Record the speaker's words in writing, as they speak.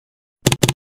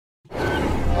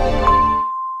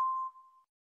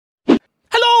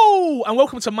Hello and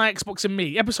welcome to My Xbox and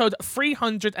Me, episode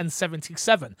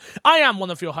 377. I am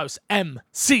one of your hosts,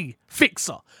 MC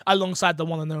Fixer, alongside the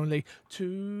one and only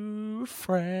Too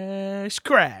Fresh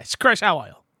Crash. Crash, how are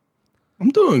you? I'm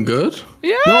doing good.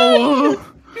 Yeah, No, you're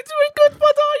doing good,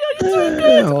 bud. You're doing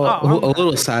good. a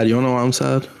little sad. You wanna know why I'm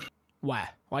sad? Why?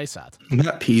 Why are you sad?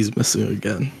 Matt P's missing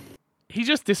again. He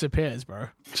just disappears, bro.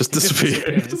 Just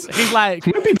disappeared. He's like,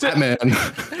 He might be Batman.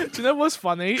 do you know what's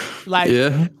funny? Like,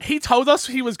 Yeah. he told us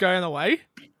he was going away.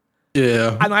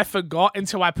 Yeah. And I forgot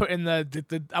until I put in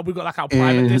we got like our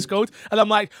private Discord, and I'm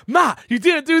like, Matt, you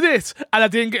didn't do this, and I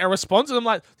didn't get a response, and I'm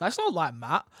like, that's not like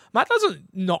Matt. Matt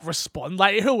doesn't not respond.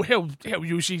 Like he'll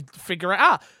usually figure it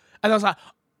out. And I was like,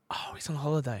 oh, he's on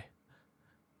holiday.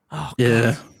 Oh, Yeah.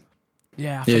 God.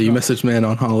 Yeah. Yeah. You messaged man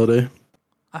on holiday.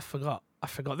 I forgot.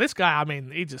 This guy, I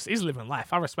mean, he's living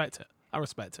life. I respect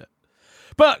it.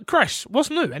 But Crash,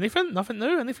 what's new? Anything? Nothing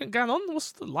new? Anything going on?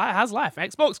 How's life?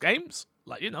 Xbox games?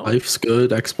 Like, you know. Life's good.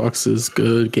 Xbox is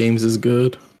good. Games is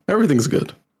good. Everything's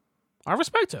good. I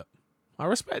respect it.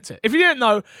 If you didn't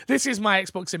know, this is My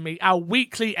Xbox and Me, our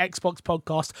weekly Xbox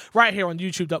podcast, right here on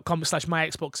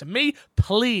youtube.com/myxboxandme.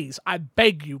 Please, I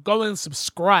beg you, go and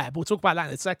subscribe. We'll talk about that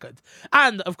in a second.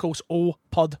 And, of course, all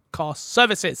podcast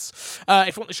services.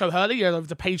 If you want the show early, you're over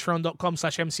to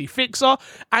patreon.com/mcfixer,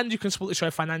 and you can support the show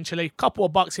financially. Couple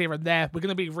of bucks here and there. We're going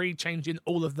to be rechanging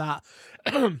all of that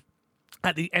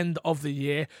at the end of the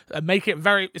year. Make it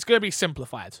it's going to be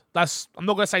simplified. I'm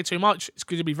not going to say too much. It's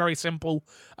going to be very simple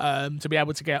to be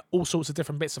able to get all sorts of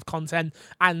different bits of content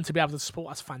and to be able to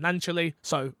support us financially.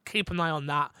 So keep an eye on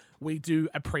that. We do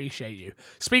appreciate you.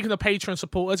 Speaking of Patreon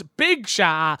supporters, big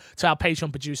shout out to our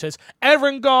Patreon producers,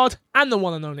 Erin Guard and the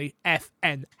one and only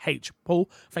FNH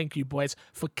Paul. Thank you, boys,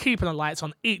 for keeping the lights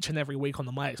on each and every week on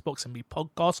the My Xbox and Me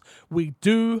podcast. We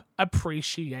do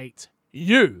appreciate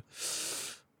you.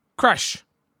 Crash,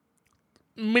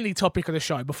 mini topic of the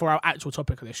show before our actual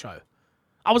topic of the show.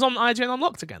 I was on IGN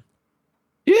Unlocked again.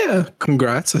 Yeah.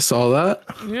 Congrats. I saw that.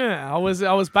 Yeah, I was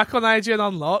back on IGN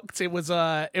Unlocked. It was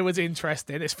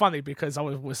interesting. It's funny because I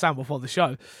was saying before the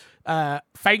show.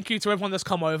 Thank you to everyone that's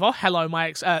come over. Hello,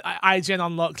 my IGN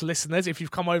Unlocked listeners. If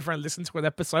you've come over and listened to an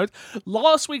episode,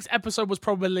 last week's episode was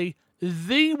probably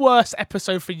the worst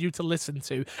episode for you to listen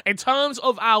to in terms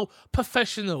of our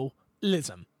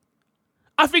professionalism.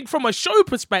 I think from a show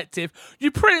perspective,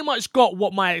 you pretty much got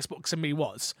what My Xbox and Me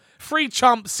was. Three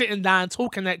chumps sitting down,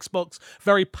 talking Xbox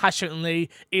very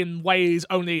passionately in ways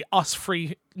only us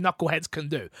three knuckleheads can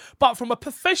do. But from a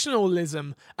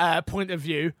professionalism point of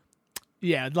view,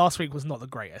 yeah, last week was not the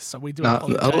greatest, so we do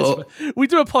apologize. We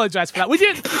do apologize for that.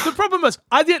 The problem was,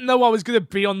 I didn't know I was going to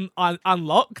be on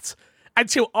Unlocked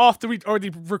until after we'd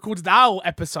already recorded our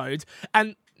episode,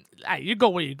 and hey, you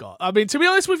got what you got. I mean, to be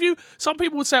honest with you, some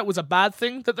people would say it was a bad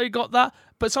thing that they got that,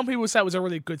 but some people would say it was a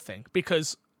really good thing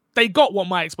because they got what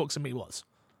My Xbox and Me was.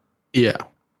 Yeah.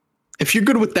 If you're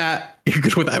good with that, you're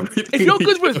good with everything. If you're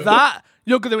good with that,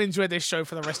 you're going to enjoy this show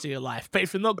for the rest of your life. But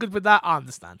if you're not good with that, I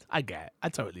understand. I get it. I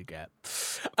totally get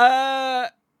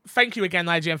it. Thank you again,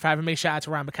 IGN, for having me. Shout out to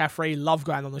Ryan McCaffrey. Love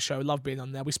going on the show. Love being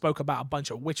on there. We spoke about a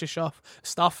bunch of Witcher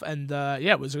stuff, and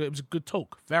yeah, it was a good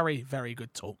talk. Very, very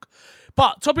good talk.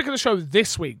 But topic of the show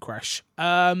this week, Crash.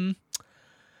 Phil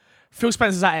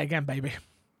Spencer's at it again, baby.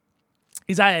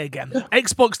 He's at it again.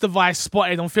 Xbox device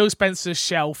spotted on Phil Spencer's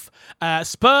shelf.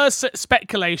 Spurs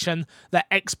speculation that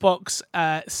Xbox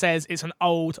says it's an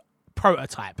old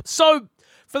prototype. So,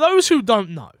 for those who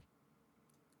don't know,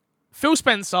 Phil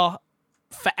Spencer,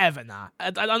 forever now,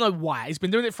 I don't know why, he's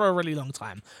been doing it for a really long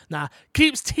time now,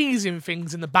 keeps teasing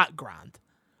things in the background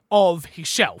of his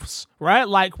shelves, right?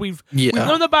 Like, we've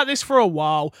known about this for a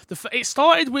while. It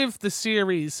started with the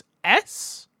Series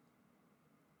S?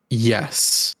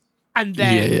 Yes. And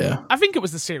then, I think it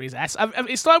was the Series S.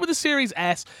 It started with the Series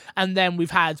S, and then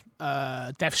we've had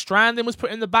Death Stranding was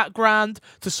put in the background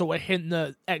to sort of hint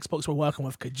that Xbox were working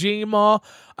with Kojima.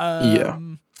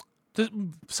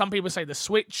 Some people say the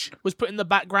Switch was put in the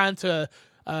background to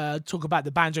talk about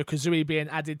the Banjo-Kazooie being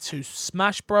added to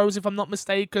Smash Bros, if I'm not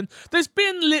mistaken. There's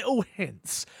been little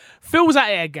hints. Phil's at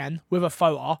it again with a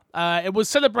photo. It was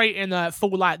celebrating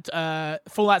Fallout's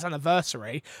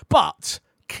anniversary, but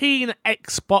keen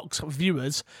Xbox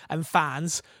viewers and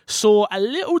fans saw a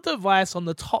little device on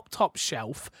the top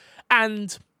shelf,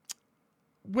 and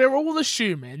we're all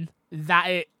assuming that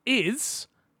it is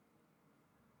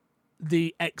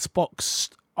the Xbox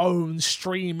own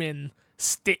streaming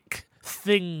stick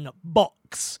thing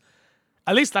box.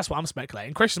 At least that's what I'm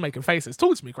speculating. Chris is making faces.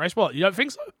 Talk to me, Chris. What, you don't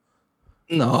think so?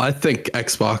 No, I think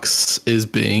Xbox is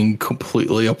being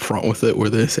completely upfront with it where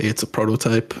they say it's a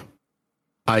prototype.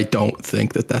 I don't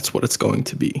think that that's what it's going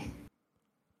to be.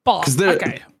 But 'Cause they're-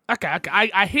 okay.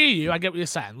 I hear you. I get what you're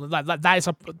saying. Like that is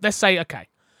a. Let's say okay.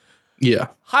 Yeah.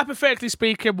 Hypothetically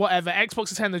speaking, whatever.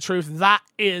 Xbox is telling the truth. That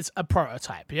is a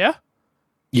prototype. Yeah.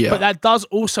 Yeah. But that does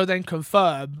also then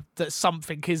confirm that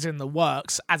something is in the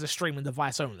works as a streaming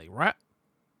device only, right?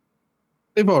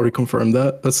 They've already confirmed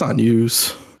that. That's not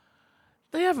news.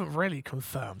 They haven't really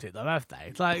confirmed it though, have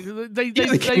they? Like they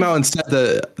Came out and said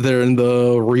that they're in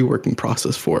the reworking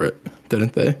process for it,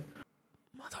 didn't they?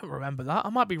 I don't remember that. I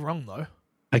might be wrong though.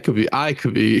 I could be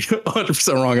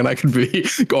 100% wrong, and I could be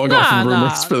going off of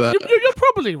rumors for that. You're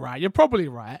probably right. You're probably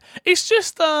right. It's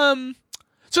just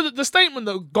So the statement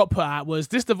that got put out was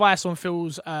this device on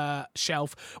Phil's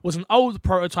shelf was an old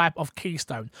prototype of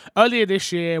Keystone. Earlier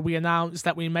this year, we announced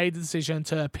that we made the decision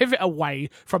to pivot away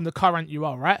from the current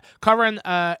current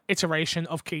iteration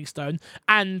of Keystone,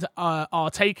 and are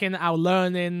taking our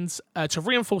learnings to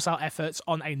reinforce our efforts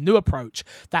on a new approach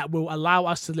that will allow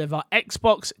us to deliver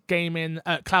Xbox gaming,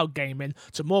 cloud gaming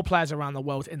to more players around the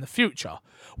world in the future.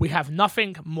 We have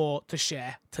nothing more to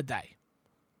share today.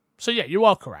 So yeah, you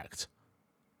are correct.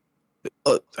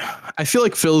 I feel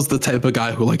like Phil's the type of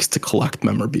guy who likes to collect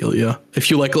memorabilia.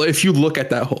 If you look at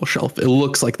that whole shelf, it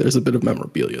looks like there's a bit of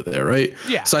memorabilia there, right?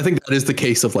 Yeah. So I think that is the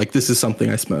case of like, this is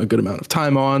something I spent a good amount of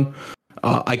time on.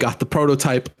 I got the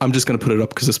prototype. I'm just going to put it up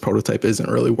because this prototype isn't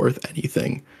really worth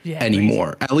anything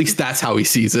anymore. At least that's how he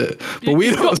sees it. But we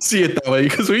don't see it that way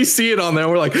because we see it on there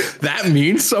and we're like, that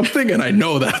means something. And I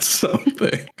know that's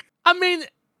something. I mean,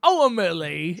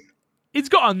 ultimately, he's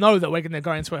got to know that we're going to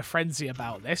go into a frenzy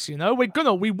about this, you know?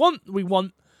 We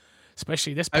want,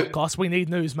 especially this podcast, we need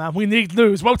news, man. We need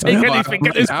news. We'll take anything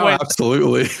at this point.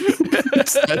 Absolutely.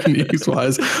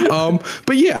 News-wise.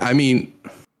 But yeah, I mean,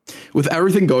 with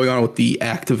everything going on with the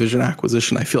Activision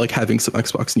acquisition, I feel like having some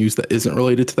Xbox news that isn't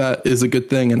related to that is a good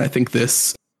thing. And I think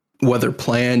this, whether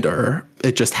planned or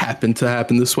it just happened to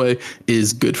happen this way,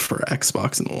 is good for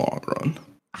Xbox in the long run.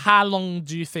 How long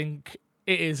do you think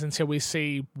it is until we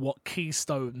see what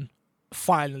Keystone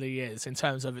finally is in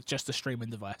terms of it's just a streaming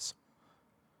device?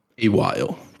 A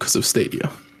while, because of Stadia.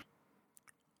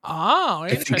 Oh,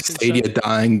 I think Stadia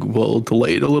dying will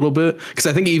delay it a little bit, because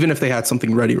I think even if they had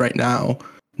something ready right now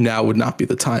would not be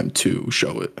the time to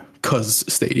show it, because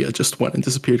Stadia just went and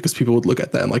disappeared, because people would look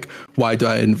at that and like, why do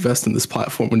I invest in this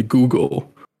platform when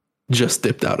Google just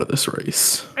dipped out of this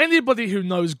race? Anybody who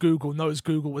knows Google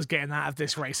was getting out of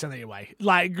this race anyway.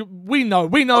 Like, we know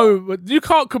you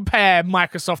can't compare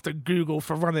Microsoft and Google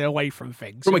for running away from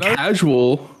things. From a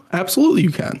casual, absolutely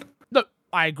you can. No,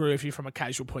 I agree with you from a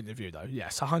casual point of view, though.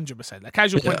 Yes, 100%. A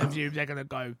casual point of view, they're going to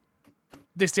go,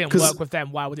 this didn't work with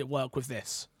them, why would it work with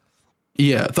this?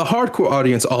 Yeah, the hardcore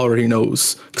audience already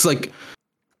knows, because like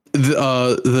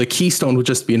the Keystone would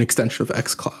just be an extension of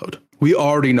xCloud. We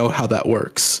already know how that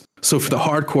works. So for the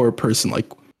hardcore person, like,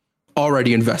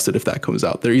 already invested if that comes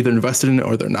out, they're either invested in it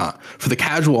or they're not. For the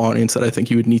casual audience, that I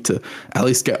think you would need to at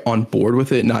least get on board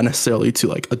with it, not necessarily to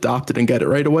like adopt it and get it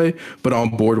right away, but on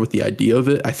board with the idea of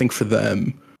it. I think for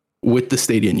them, with the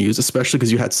Stadia news, especially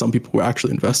because you had some people who were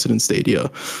actually invested in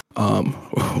Stadia,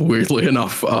 weirdly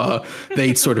enough,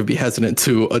 they'd sort of be hesitant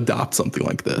to adopt something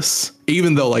like this,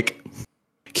 even though like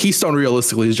Keystone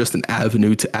realistically is just an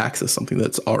avenue to access something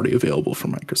that's already available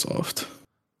from Microsoft.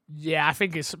 Yeah, I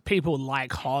think it's people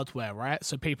like hardware, right?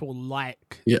 So people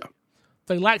like,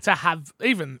 they like to have,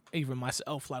 even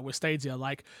myself, like with Stadia,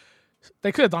 like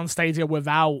they could have done Stadia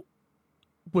without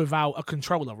a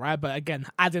controller, right? But again,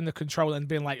 adding the controller and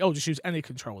being like, oh, just use any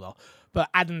controller. But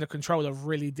adding the controller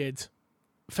really did,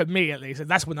 for me at least, and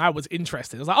that's when I was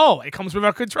interested. I was like, oh, it comes with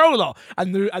a controller,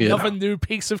 another new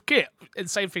piece of kit. And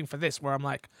same thing for this, where I'm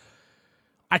like,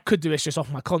 I could do this just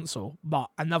off my console, but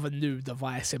another new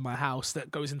device in my house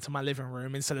that goes into my living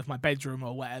room instead of my bedroom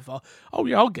or whatever. Oh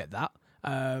yeah, I'll get that.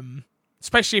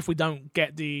 Especially if we don't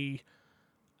get the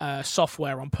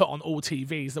software put on all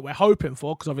TVs that we're hoping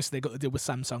for, because obviously they've got to deal with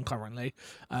Samsung currently.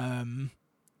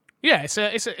 Yeah, it's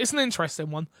an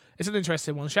interesting one. It's an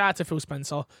interesting one. Shout out to Phil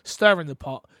Spencer, stirring the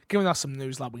pot, giving us some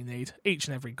news like we need each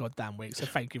and every goddamn week. So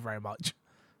thank you very much.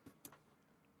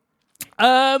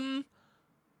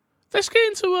 Let's get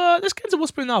into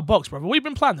what's been in our box, brother. What have you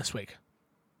been playing this week?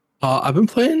 I've been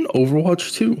playing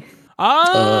Overwatch 2.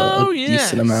 Oh, yeah.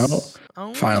 Decent amount.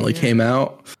 Finally came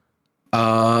out.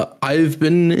 I've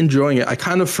been enjoying it. I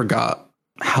kind of forgot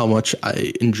how much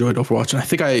I enjoyed Overwatch, and I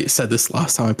think I said this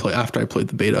last time after I played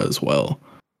the beta as well.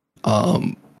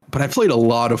 But I played a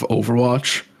lot of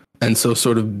Overwatch, and so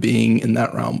sort of being in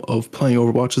that realm of playing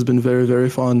Overwatch has been very, very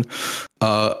fun.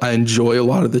 I enjoy a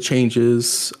lot of the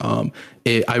changes.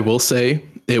 I will say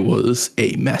it was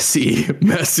a messy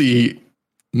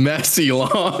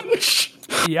launch.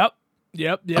 Yep.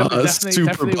 Yep, it definitely,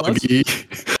 super definitely buggy.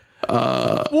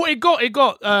 well, it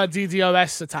got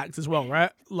DDoS attacked as well,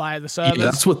 right? Like the servers. Yeah,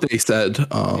 that's what they said.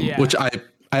 Which I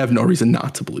have no reason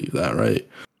not to believe that, right?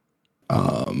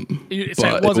 So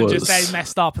it wasn't just they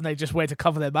messed up and they just waited to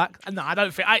cover their back. No, I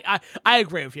don't think. I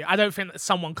agree with you. I don't think that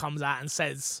someone comes out and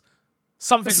says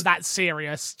something that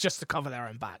serious just to cover their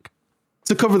own back.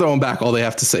 To cover their own back, all they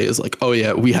have to say is like, "Oh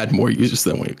yeah, we had more users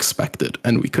than we expected,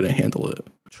 and we couldn't handle it."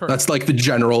 True. That's like the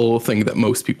general thing that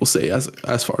most people say as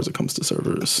far as it comes to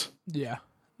servers. Yeah.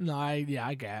 No. I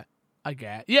get.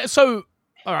 Yeah. So,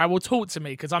 all right. Well, talk to me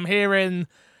because I'm hearing.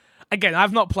 Again,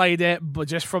 I've not played it, but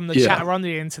just from the chatter on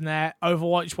the internet,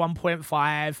 Overwatch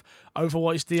 1.5,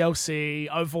 Overwatch DLC,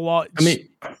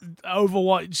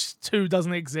 Overwatch 2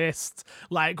 doesn't exist.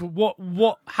 Like,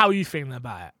 how are you feeling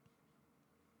about it?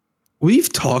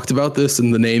 We've talked about this,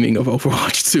 and the naming of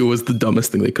Overwatch 2 was the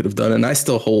dumbest thing they could have done, and I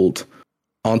still hold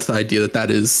onto the idea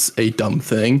that is a dumb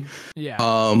thing. Yeah.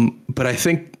 But I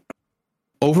think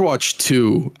Overwatch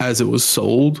 2, as it was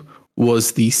sold,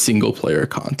 was the single player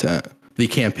content. The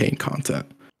campaign content,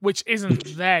 which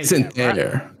isn't there.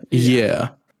 Right? Yeah.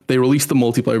 They released the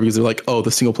multiplayer because they're like, oh, the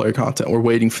single player content. We're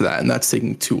waiting for that, and that's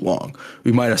taking too long.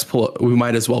 We might as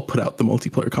well put out the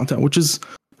multiplayer content, which is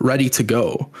ready to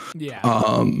go. Yeah.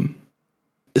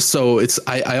 So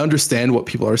I understand what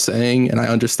people are saying, and I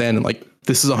understand, and like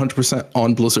this is 100%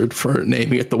 on Blizzard for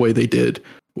naming it the way they did,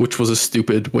 which was a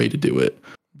stupid way to do it.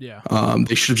 Yeah.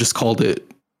 They should have just called it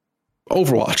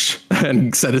Overwatch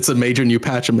and said it's a major new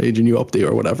patch, a major new update,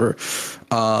 or whatever.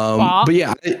 But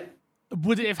yeah,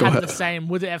 would it have had the same?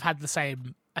 Would it have had the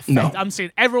same effect? No. I'm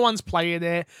seeing everyone's playing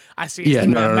it. I see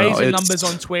amazing numbers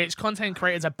on Twitch. Content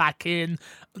creators are back in.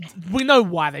 We know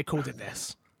why they called it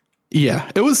this.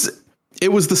 Yeah, it was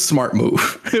the smart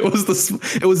move. It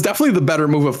was definitely the better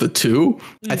move of the two.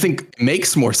 I think it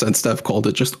makes more sense to have called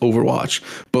it just Overwatch,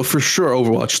 but for sure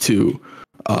Overwatch 2.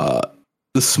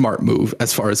 The smart move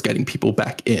as far as getting people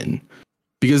back in,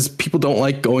 because people don't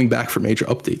like going back for major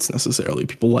updates necessarily.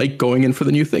 People like going in for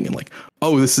the new thing and like,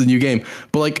 oh, this is a new game.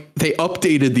 But like they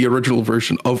updated the original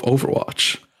version of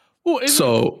Overwatch. Well,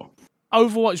 so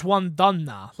Overwatch 1 done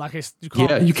now? Like you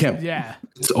can't. Yeah,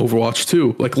 it's Overwatch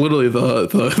 2. Like literally the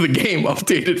game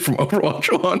updated from Overwatch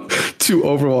 1 to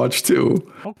Overwatch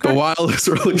 2. Okay. The wildest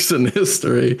release in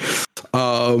history.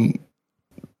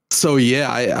 So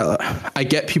yeah, I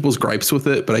get people's gripes with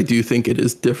it, but I do think it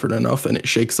is different enough, and it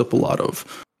shakes up a lot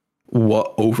of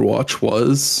what Overwatch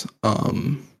was.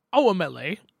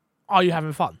 Ultimately, are you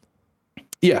having fun?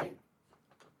 Yeah.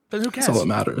 Then who cares? That's all that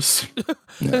matters.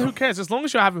 Then who cares? As long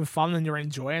as you're having fun and you're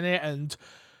enjoying it,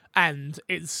 and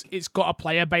it's got a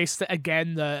player base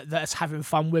that's having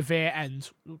fun with it, and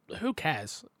who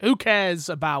cares? Who cares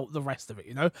about the rest of it?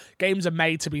 You know, games are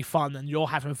made to be fun, and you're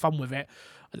having fun with it.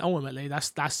 And ultimately, that's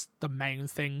the main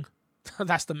thing.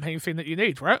 That's the main thing that you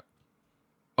need, right?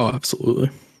 Oh, absolutely.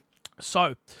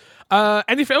 So,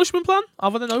 anything else you've been playing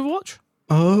other than Overwatch?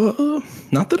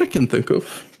 Not that I can think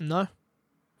of. No.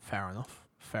 Fair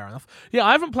enough. Yeah,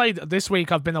 I haven't played this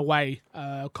week. I've been away.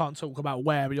 Can't talk about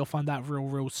where, but you'll find out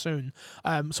real soon.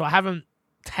 So I haven't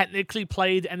technically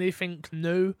played anything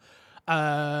new.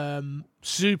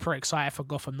 Super excited for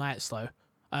Gotham Knights though.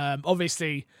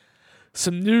 Obviously,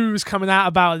 some news coming out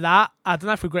about that. I don't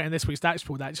know if we've got it in this week's Dax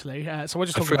Report actually. So we'll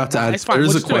just talk about that. It's fine. There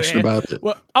is a question about it.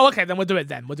 Well, okay, then we'll do it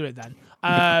then.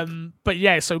 But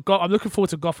yeah, so I'm looking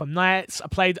forward to Gotham Knights.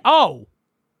 I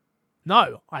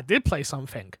did play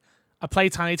something. I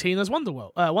played Tiny Tina's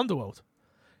Wonderworld.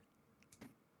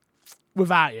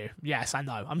 Without you. Yes, I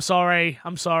know. I'm sorry.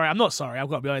 I'm not sorry. I've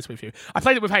got to be honest with you. I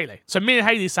played it with Haley. So me and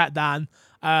Haley sat down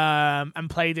and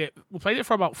played it. We played it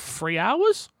for about 3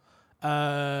 hours.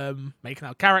 Making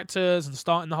our characters and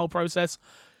starting the whole process.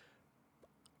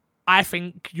 I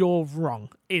think you're wrong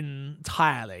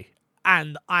entirely,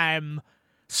 and I'm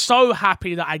so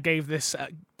happy that I gave this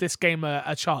game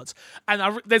a chance.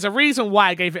 And there's a reason why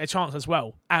I gave it a chance as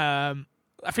well. I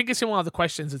think it's in one of the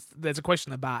questions. There's a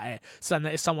question about it, saying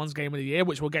that it's someone's game of the year,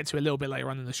 which we'll get to a little bit later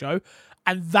on in the show.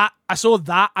 And that I saw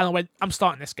that, and I went, I'm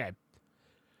starting this game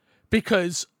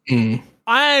because.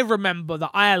 I remember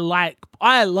that I like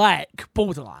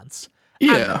Borderlands.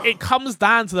 Yeah. And it comes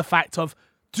down to the fact of,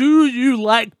 do you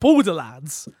like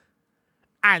Borderlands?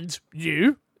 And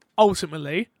you,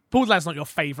 ultimately, Borderlands is not your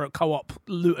favourite co-op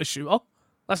looter shooter.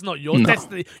 That's not your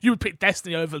Destiny. You would pick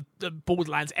Destiny over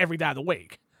Borderlands every day of the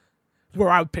week. Where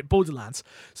I would pick Borderlands.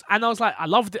 And I was like, I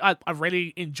loved it. I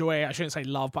really enjoy it. I shouldn't say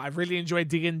love, but I really enjoy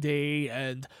D&D.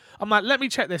 And I'm like, let me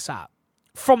check this out.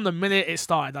 From the minute it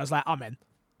started, I was like, I'm in.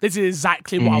 This is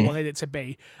exactly what I wanted it to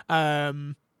be.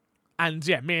 And And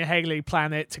yeah, me and Haley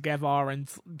plan it together and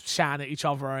shout at each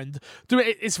other and do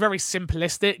it. It's very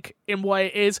simplistic in what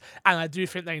it is, and I do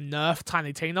think they nerfed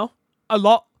Tiny Tina a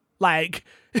lot. Like,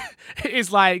 it's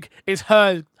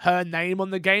her name on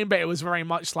the game, but it was very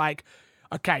much like,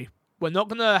 okay, we're not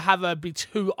gonna have her be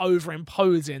too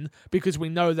over-imposing because we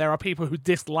know there are people who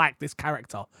dislike this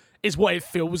character. Is what it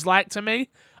feels like to me.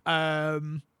 But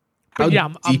How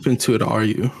deep into it are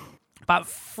you? About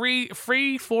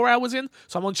 4 hours in,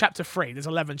 so I'm on chapter 3. There's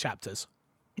 11 chapters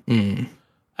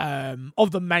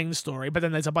of the main story, but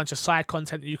then there's a bunch of side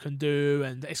content that you can do,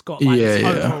 and it's got like this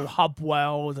overall hub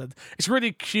world, and it's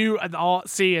really cute and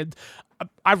artsy, and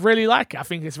I really like it. I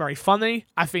think it's very funny.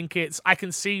 I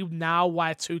can see now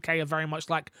why 2K are very much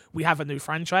like, we have a new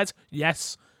franchise.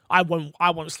 Yes, I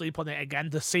won't sleep on it again.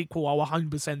 The sequel, I'll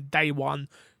 100% day one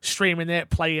streaming it,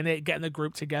 playing it, getting a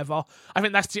group together. I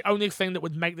think that's the only thing that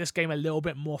would make this game a little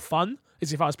bit more fun,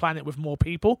 is if I was playing it with more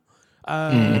people.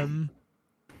 But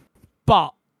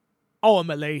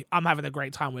ultimately, I'm having a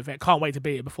great time with it. Can't wait to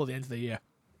beat it before the end of the year.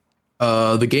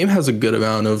 The game has a good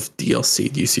amount of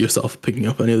DLC. Do you see yourself picking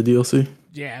up any of the DLC?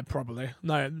 Yeah, probably.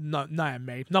 No,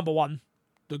 me. Number one,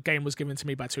 the game was given to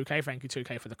me by 2K. Thank you,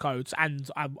 2K, for the codes. And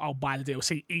I'll buy the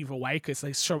DLC either way because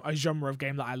it's a genre of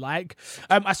game that I like.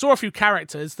 I saw a few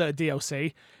characters that are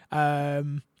DLC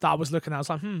that I was looking at. I was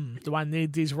like, do I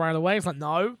need these right away? It's like,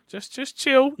 no, just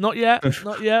chill. Not yet.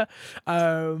 Not yet.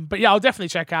 But yeah, I'll definitely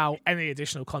check out any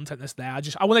additional content that's there.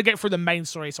 I want to get through the main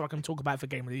story so I can talk about it for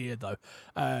Game of the Year, though.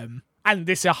 And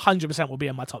this 100% will be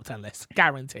on my top 10 list.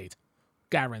 Guaranteed.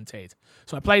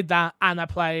 So I played that, and I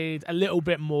played a little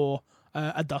bit more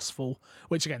A Dustfall,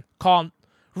 which again, can't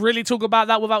really talk about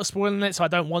that without spoiling it, so I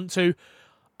don't want to.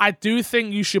 I do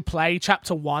think you should play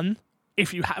Chapter 1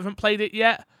 if you haven't played it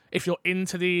yet. If you're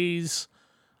into these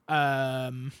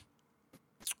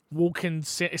walking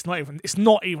sim, it's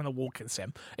not even a walking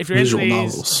sim. If you're into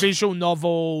these visual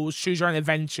novels, choose your own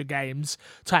adventure games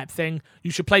type thing,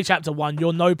 you should play Chapter 1.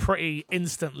 You'll know pretty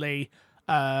instantly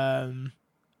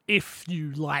if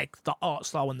you like the art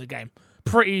style in the game.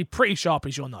 Pretty sharp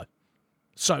as you'll know.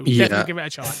 So definitely give it a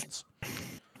chance.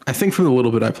 I think from the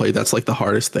little bit I played, that's like the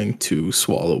hardest thing to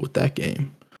swallow with that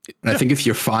game. And I think if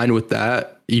you're fine with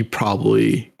that, you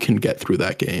probably can get through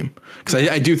that game. Because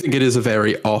I do think it is a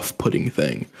very off-putting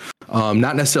thing.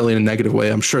 Not necessarily in a negative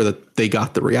way. I'm sure that they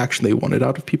got the reaction they wanted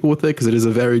out of people with it, because it is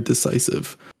a very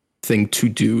decisive thing to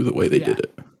do the way they did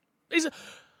it.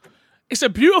 It's a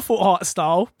beautiful art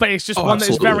style, but it's just one that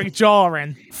is very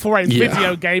jarring for a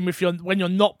video game when you're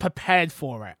not prepared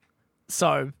for it.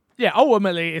 So yeah,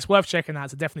 ultimately it's worth checking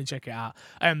out. So definitely check it out.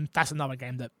 That's another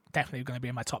game that definitely going to be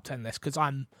in my top 10 list because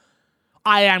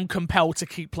I am compelled to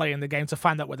keep playing the game to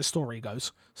find out where the story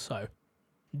goes. So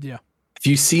yeah. Have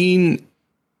you seen?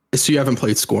 So you haven't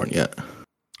played Scorn yet?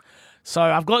 So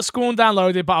I've got Scorn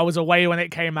downloaded, but I was away when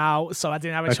it came out, so I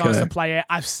didn't have a chance to play it.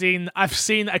 I've seen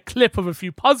a clip of a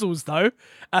few puzzles though,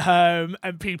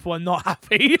 and people are not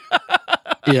happy.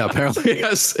 Yeah, apparently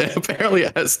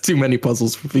it has too many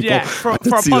puzzles for people. Yeah, for a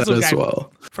puzzle game.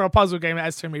 Well. For a puzzle game, it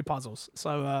has too many puzzles.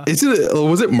 So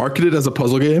was it marketed as a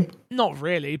puzzle game? Not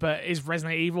really, but is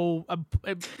Resident Evil?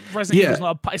 Resident Evil's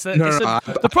not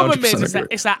the problem is that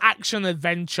it's an action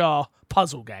adventure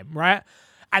puzzle game, right?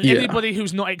 And anybody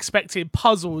who's not expecting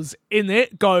puzzles in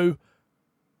it go,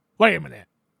 wait a minute,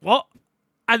 what?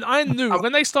 And I knew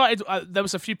when they started, there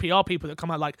was a few PR people that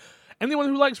come out like, anyone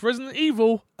who likes Resident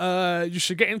Evil, you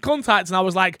should get in contact. And I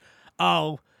was like,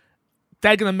 oh,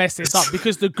 they're going to mess this up.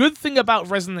 Because the good thing about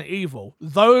Resident Evil,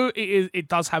 though it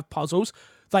does have puzzles,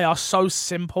 they are so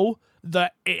simple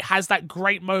that it has that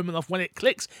great moment of when it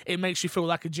clicks, it makes you feel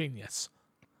like a genius.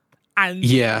 And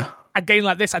a game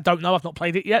like this, I don't know. I've not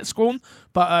played it yet, Scorn.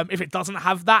 But if it doesn't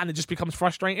have that and it just becomes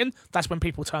frustrating, that's when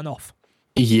people turn off.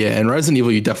 Yeah, in Resident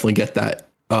Evil, you definitely get that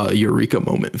eureka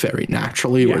moment very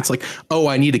naturally, where it's like, oh,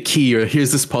 I need a key, or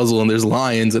here's this puzzle, and there's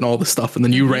lions and all this stuff, and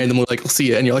then you randomly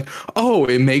see it, and you're like, oh,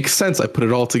 it makes sense. I put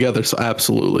it all together. So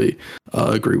absolutely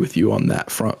agree with you on that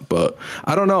front. But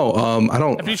I don't know.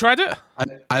 Have you tried it?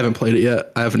 I haven't played it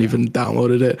yet. I haven't even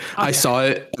downloaded it. Okay. I saw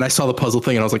it and I saw the puzzle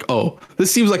thing, and I was like, oh,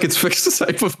 this seems like it's fixed this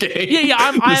type of game. Yeah.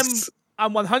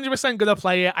 I'm 100% gonna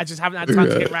play it. I just haven't had time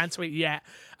to get around to it yet.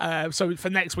 So for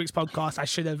next week's podcast, I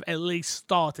should have at least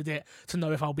started it to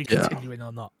know if I'll be continuing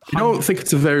or not. I don't think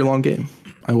it's a very long game,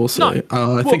 I will say.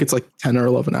 No. I think it's like 10 or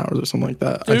 11 hours or something like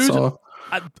that. Dude,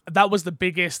 that was the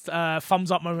biggest thumbs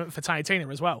up moment for Tiny Tina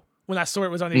as well. When I saw it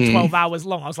was only 12 hours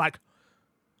long, I was like,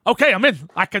 okay, I'm in.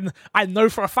 I know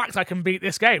for a fact I can beat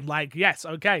this game. Like, yes,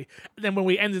 okay. And then when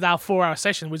we ended our 4-hour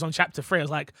session, we was on chapter 3. I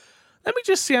was like, Let me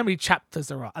just see how many chapters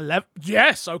there are. 11.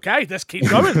 Yes, okay, let's keep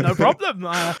going. No problem.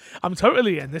 I'm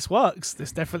totally in. This works.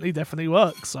 This definitely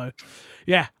works. So,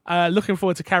 yeah, looking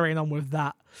forward to carrying on with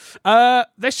that.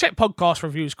 Let's check podcast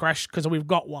reviews, Crash, because we've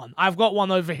got one. I've got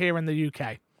one over here in the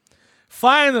UK.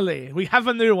 Finally, we have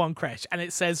a new one, Crash, and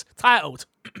it says, titled,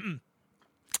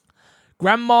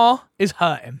 Grandma is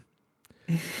Hurting.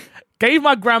 Gave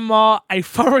my grandma a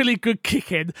thoroughly good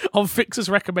kicking on Fixer's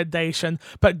recommendation,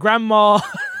 but grandma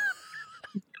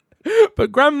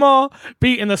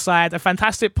beating aside, a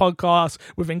fantastic podcast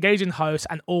with engaging hosts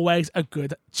and always a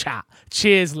good chat.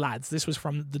 Cheers, lads. This was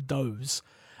from the Doze.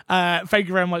 Thank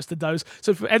you very much, the Doze.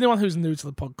 So for anyone who's new to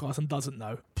the podcast and doesn't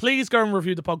know, please go and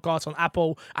review the podcast on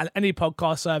Apple and any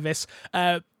podcast service.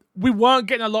 We weren't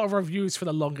getting a lot of reviews for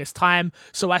the longest time,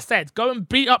 so I said, go and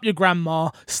beat up your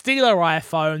grandma, steal her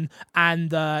iPhone, and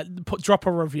drop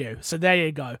a review. So there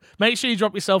you go. Make sure you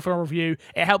drop yourself a review.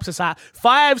 It helps us out.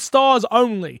 5 stars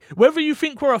only. Whether you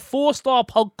think we're a 4-star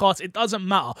podcast, it doesn't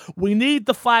matter. We need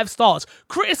the 5 stars.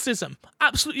 Criticism,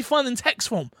 absolutely fine in text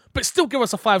form, but still give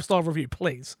us a 5-star review,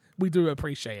 please. We do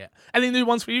appreciate it. Any new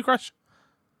ones for you, Crush?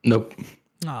 Nope.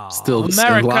 Oh, still the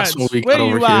same. Last one we got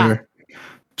over here.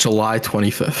 July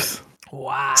 25th.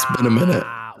 Wow. It's been a minute.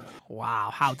 Wow.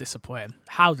 How disappointing.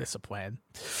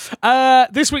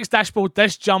 This week's dashboard,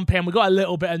 let's jump in. We got a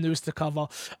little bit of news to cover.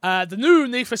 The new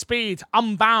Need for Speed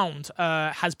Unbound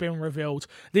has been revealed.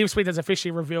 Need for Speed has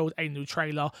officially revealed a new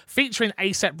trailer featuring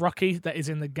A$AP Rocky that is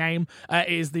in the game. It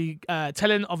is the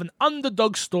telling of an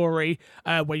underdog story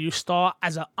where you start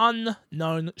as an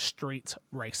unknown street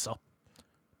racer.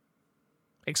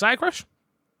 Excited, Crush?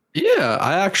 Yeah,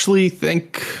 I actually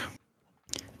think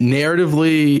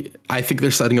narratively, I think they're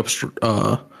setting up.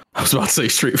 I was about to say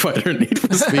Street Fighter and Need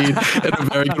for Speed in a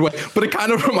very good way, but it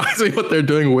kind of reminds me of what they're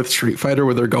doing with Street Fighter,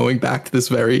 where they're going back to this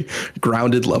very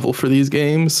grounded level for these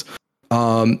games.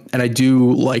 And I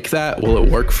do like that. Will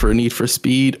it work for Need for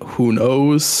Speed? Who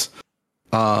knows?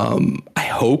 I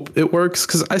hope it works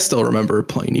because I still remember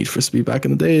playing Need for Speed back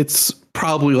in the day. It's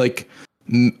probably like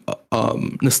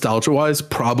nostalgia wise,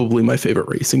 probably my favorite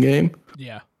racing game.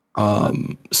 Yeah.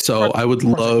 So I would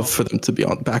love for them to be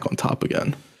back on top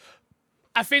again.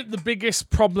 I think the biggest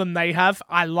problem they have,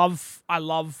 I love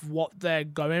what they're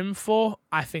going for.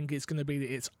 I think it's going to be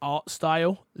its art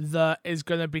style that is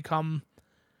going to become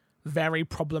very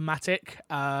problematic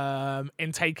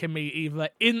in taking me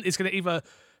it's going to either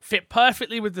fit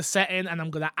perfectly with the setting and I'm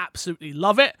going to absolutely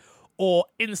love it, or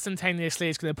instantaneously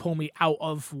it's going to pull me out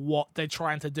of what they're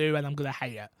trying to do and I'm going to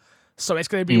hate it. So it's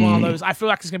going to be one of those, I feel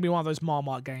like it's going to be one of those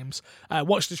Marmite games.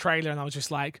 Watched the trailer and I was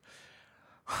just like,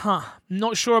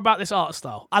 not sure about this art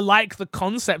style. I like the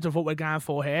concept of what we're going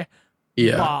for here,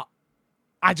 but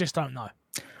I just don't know.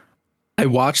 I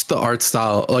watched the art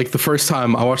style, like the first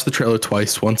time I watched the trailer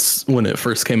twice, once when it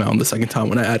first came out and the second time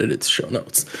when I added it to show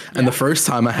notes. And the first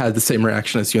time I had the same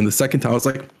reaction as you, and the second time I was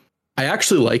like, I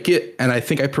actually like it, and I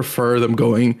think I prefer them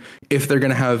going, if they're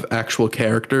going to have actual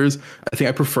characters, I think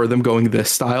I prefer them going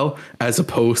this style as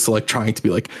opposed to like trying to be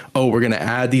like, oh, we're going to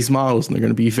add these models and they're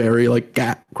going to be very like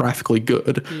graphically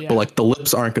good, but like the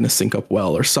lips aren't going to sync up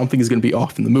well or something is going to be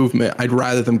off in the movement. I'd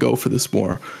rather them go for this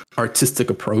more artistic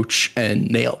approach and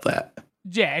nail that.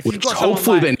 Yeah, if which you've got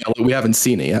hopefully they nail it. We haven't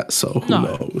seen it yet, so who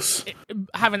knows?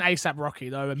 Having A$AP Rocky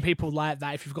though, and people like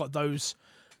that, if you've got those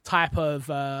type of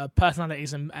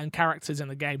personalities and characters in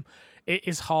the game, it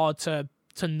is hard to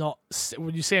not,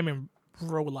 when you see them in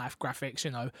real life graphics,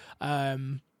 you know,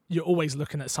 you're always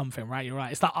looking at something, right? You're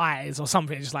right. It's the eyes or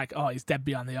something. It's just like, oh, he's dead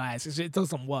behind the eyes. It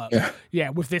doesn't work. Yeah,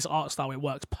 with this art style, it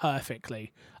works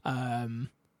perfectly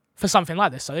for something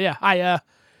like this. So yeah,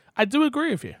 I do agree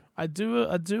with you. I do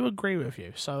agree with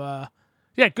you. So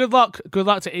yeah, good luck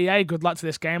to EA. Good luck to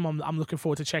this game. I'm looking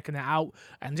forward to checking it out.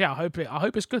 And yeah, I hope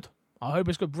it's good.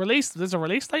 There's a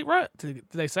release date, right? Did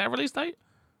they say a release date?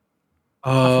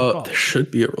 There should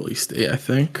be a release date, I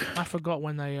think. I forgot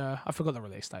when I forgot the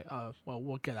release date. Well,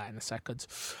 we'll get that in a second.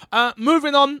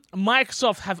 Moving on,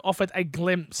 Microsoft have offered a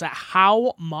glimpse at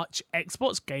how much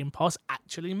Xbox Game Pass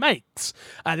actually makes.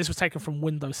 This was taken from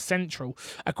Windows Central.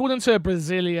 According to a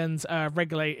Brazilian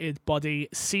regulated body,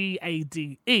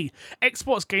 CADE,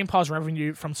 Xbox Game Pass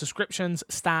revenue from subscriptions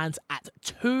stands at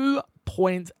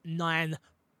 2.9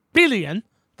 billion,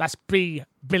 that's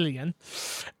billion,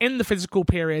 in the physical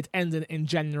period ending in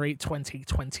January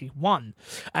 2021.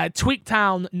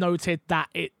 Tweaktown noted that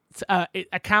it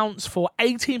accounts for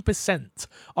 18%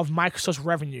 of Microsoft's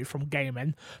revenue from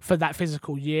gaming for that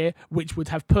physical year, which would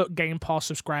have put Game Pass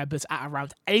subscribers at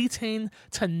around 18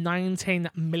 to 19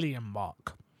 million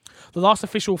mark. The last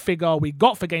official figure we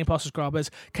got for Game Pass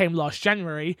subscribers came last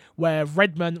January, where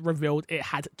Redmond revealed it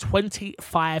had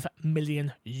 25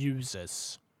 million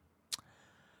users.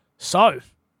 So,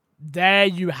 there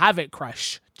you have it,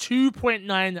 Crash.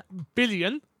 2.9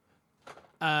 billion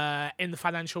in the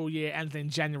financial year ending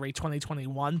January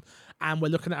 2021, and we're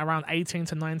looking at around 18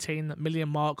 to 19 million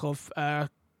mark of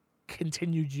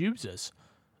continued users.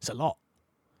 It's a lot.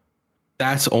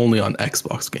 That's only on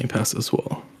Xbox Game Pass as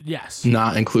well. Yes.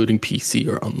 Not including PC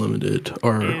or Unlimited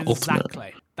or Ultimate.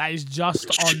 Exactly. That is just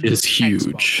Which on is huge.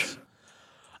 Xbox.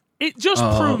 It just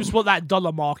proves what that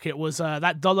dollar market was.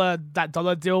 That dollar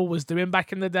deal was doing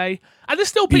back in the day, and there's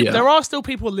still people. Yeah. There are still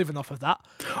people living off of that.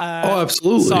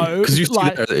 Absolutely. Because you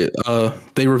see there,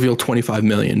 they revealed 25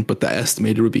 million, but the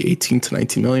estimated would be 18 to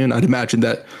 19 million. I'd imagine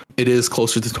that it is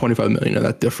closer to 25 million, and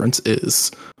that difference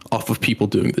is off of people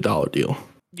doing the dollar deal.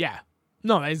 Yeah.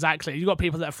 No, exactly. You got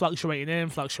people that are fluctuating in,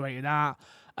 fluctuating out.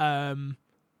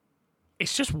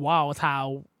 It's just wild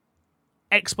how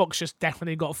Xbox just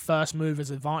definitely got first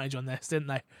movers advantage on this, didn't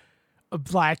they? We're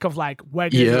gonna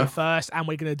do it first, and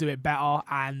we're gonna do it better,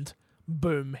 and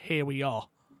boom, here we are.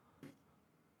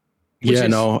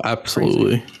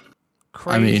 Absolutely.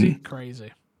 Crazy.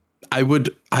 I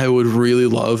would really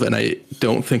love, and I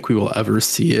don't think we will ever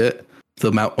see it, the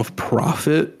amount of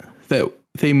profit that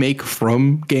they make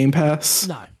from Game Pass.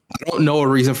 No. I don't know a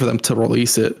reason for them to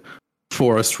release it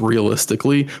for us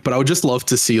realistically, but I would just love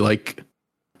to see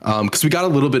because we got a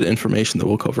little bit of information that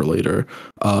we'll cover later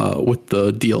with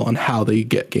the deal on how they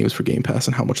get games for Game Pass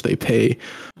and how much they pay.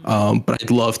 But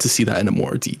I'd love to see that in a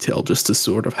more detail just to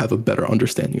sort of have a better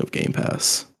understanding of Game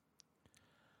Pass.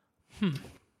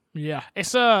 Yeah,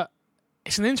 it's an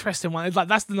interesting one. It's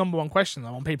that's the number one question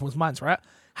though on people's minds, right?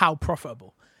 How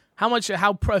profitable?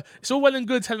 It's all well and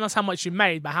good telling us how much you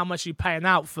made, but how much you paying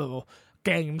out for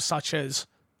games such as,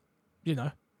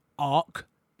 Ark,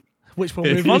 which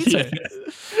we'll move on to.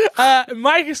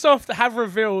 Microsoft have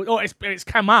revealed, or it's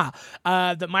come out,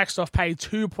 that Microsoft paid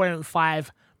 $2.5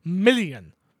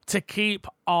 million to keep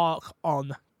Ark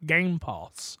on Game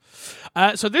Pass.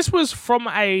 So this was from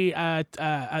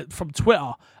from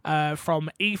Twitter, from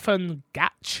Ethan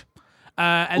Gatch.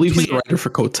 I believe he's a writer for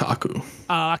Kotaku.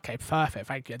 Okay, perfect.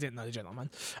 Thank you. I didn't know the gentleman.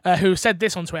 Who said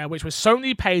this on Twitter, which was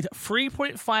Sony paid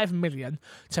 $3.5 million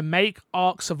to make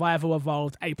Ark Survival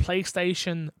Evolved a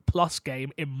PlayStation Plus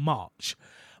game in March.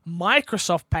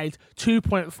 Microsoft paid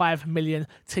 $2.5 million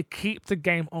to keep the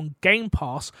game on Game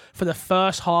Pass for the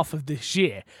first half of this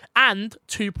year, and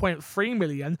 $2.3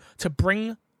 million to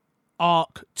bring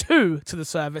Ark 2 to the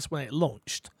service when it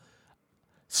launched.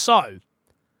 So,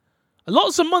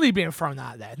 lots of money being thrown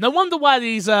out there. No wonder why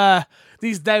these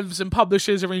devs and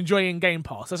publishers are enjoying Game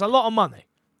Pass. There's a lot of money.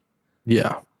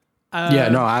 Yeah.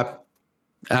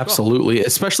 Absolutely.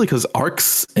 Especially because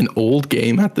Ark's an old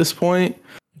game at this point.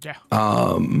 Yeah.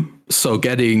 So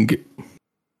getting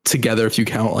together, if you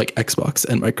count Xbox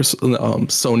and Microsoft,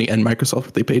 Sony and Microsoft,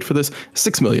 what they paid for this,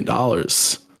 $6 million,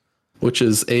 which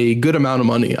is a good amount of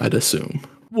money, I'd assume.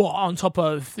 What, on top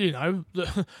of, the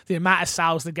amount of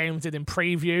sales the game did in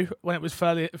preview when it was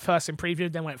first in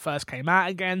preview, then when it first came out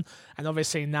again, and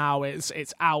obviously now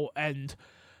it's out and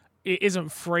it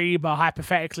isn't free, but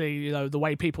hypothetically, the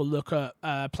way people look at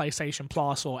PlayStation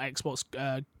Plus or Xbox,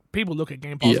 people look at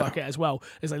Game Pass like it as well,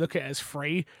 is they look at it as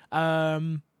free.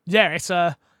 It's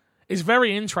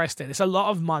very interesting. It's a lot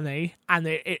of money, and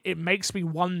it makes me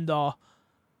wonder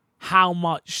how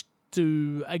much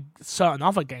do certain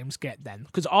other games get then?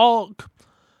 Because Ark,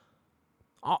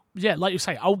 like you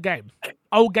say, old game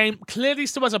clearly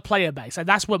still has a player base, and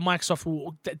that's what Microsoft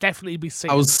will definitely be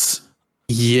seeing. I was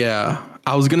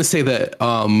gonna say that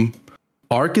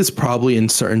Ark is probably in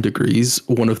certain degrees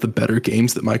one of the better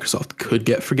games that Microsoft could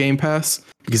get for Game Pass,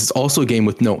 because it's also a game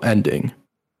with no ending.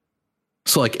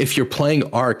 So if you're playing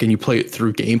Ark and you play it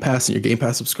through Game Pass and your Game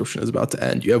Pass subscription is about to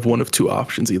end, you have one of two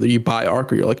options. Either you buy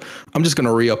Ark, or you're I'm just going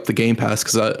to re-up the Game Pass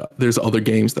because there's other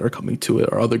games that are coming to it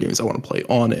or other games I want to play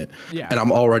on it. Yeah. And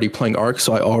I'm already playing Ark,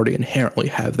 so I already inherently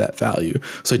have that value.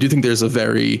 So I do think there's a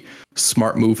very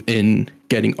smart move in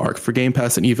getting Ark for Game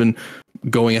Pass, and even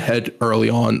going ahead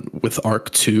early on with Ark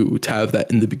 2 to have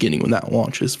that in the beginning when that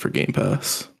launches for Game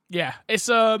Pass. Yeah, it's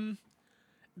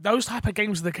those type of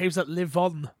games are the games that live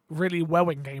on really well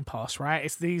in Game Pass, right?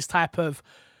 It's these type of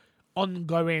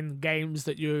ongoing games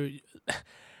that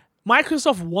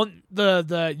Microsoft want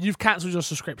the you've cancelled your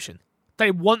subscription. They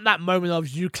want that moment of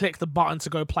you click the button to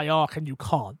go play Ark and you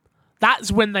can't.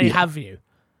 That's when they have you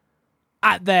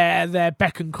at their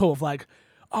beck and call of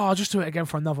I'll just do it again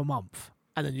for another month.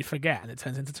 and then you forget, and it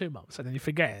turns into 2 months, and then you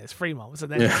forget, and it's 3 months, and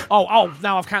then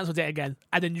now I've cancelled it again,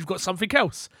 and then you've got something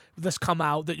else that's come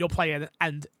out that you're playing,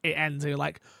 and it ends, and you're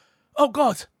like, oh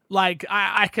god, like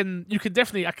I can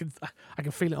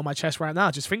feel it on my chest right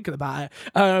now just thinking about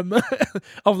it,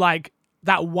 of like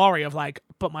that worry of like,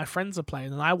 but my friends are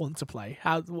playing and I want to play.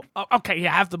 Okay,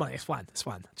 yeah, have the money, it's fine,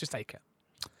 just take it.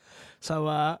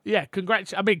 So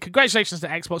congratulations to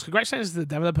Xbox, congratulations to the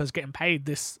developers getting paid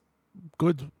this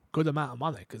good amount of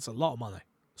money, because it's a lot of money.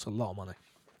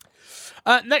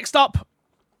 Next up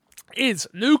is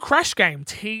new Crash game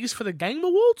teased for the Game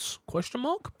Awards? ?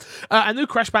 A new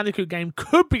Crash Bandicoot game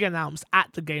could be announced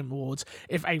at the Game Awards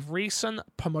if a recent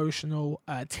promotional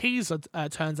teaser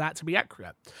turns out to be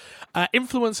accurate.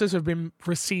 Influencers have been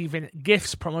receiving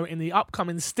gifts promoting the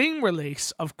upcoming Steam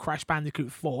release of Crash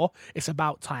Bandicoot 4. It's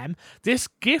about time. This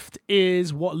gift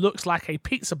is what looks like a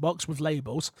pizza box with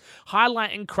labels,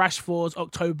 highlighting Crash 4's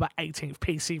October 18th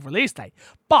PC release date.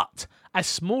 But a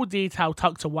small detail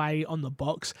tucked away on the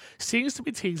box seems to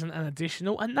be teasing an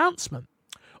additional announcement.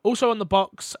 Also on the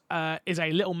box is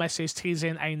a little message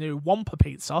teasing a new Whopper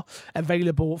pizza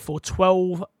available for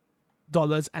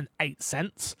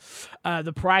 $12.08.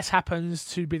 The price happens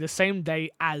to be the same day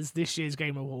as this year's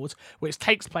Game Awards, which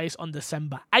takes place on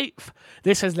December 8th.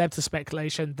 This has led to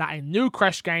speculation that a new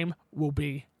Crash game will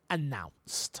be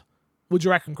announced. Would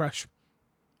you reckon, Crash?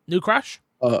 New Crash?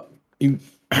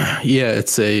 Yeah,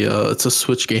 it's a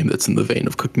Switch game that's in the vein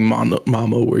of Cooking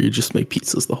Mama, where you just make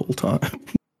pizzas the whole time.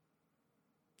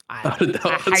 I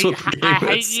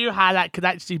hate you how that could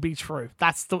actually be true.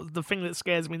 That's the thing that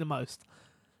scares me the most.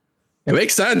 It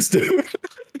makes sense, dude.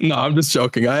 No, I'm just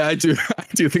joking. I do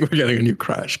think we're getting a new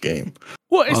Crash game.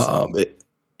 Well,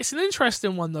 it's an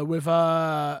interesting one though, with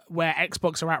where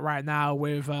Xbox are at right now,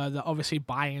 with the obviously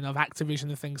buying of Activision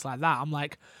and things like that. I'm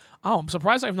like, oh, I'm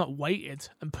surprised they've not waited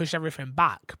and pushed everything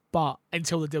back, but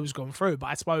until the deal's gone through. But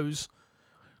I suppose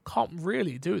can't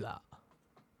really do that.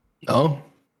 No,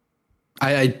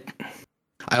 I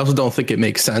also don't think it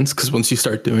makes sense, because once you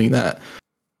start doing that,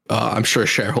 I'm sure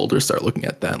shareholders start looking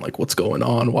at that and like, what's going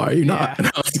on? Why are you not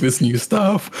announcing this new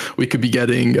stuff? We could be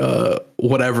getting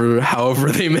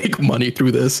however they make money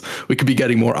through this. We could be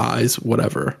getting more eyes,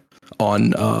 whatever,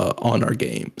 on our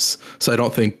games. So I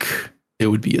don't think it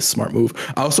would be a smart move.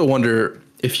 I also wonder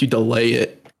if you delay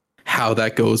it, how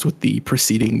that goes with the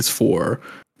proceedings for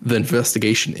the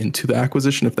investigation into the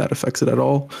acquisition, if that affects it at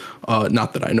all.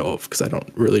 Not that I know of, because I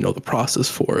don't really know the process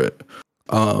for it.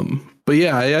 But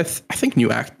yeah, I think new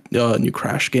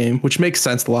Crash game, which makes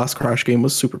sense. The last Crash game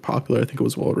was super popular. I think it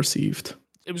was well received.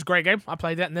 It was a great game. I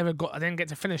played it. I didn't get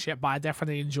to finish it, but I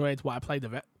definitely enjoyed what I played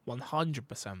of it.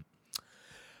 100%.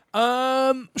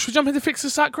 Should we jump into Fix the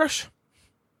Sat, Crash?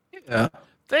 Yeah.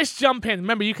 Let's jump in.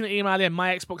 Remember, you can email in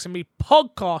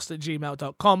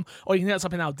myxboxandmepodcast@gmail.com, or you can hit us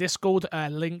up in our Discord,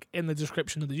 link in the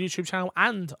description of the YouTube channel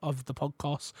and of the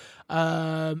podcast.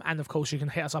 And of course, you can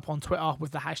hit us up on Twitter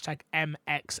with the hashtag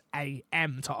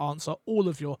MXAM to answer all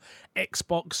of your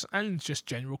Xbox and just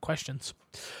general questions.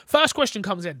 First question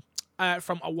comes in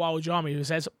from a Wild Army, who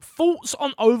says, thoughts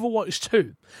on Overwatch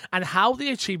 2 and how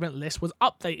the achievement list was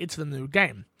updated to the new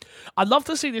game. I'd love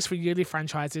to see this for yearly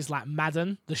franchises like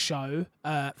Madden, The Show,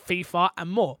 FIFA, and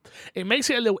more. It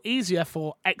makes it a little easier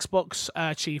for Xbox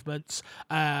achievements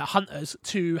hunters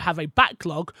to have a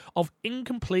backlog of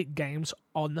incomplete games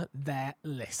on their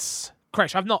lists.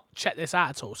 Crash, I've not checked this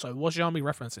out at all, so what's your army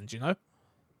referencing? Do you know?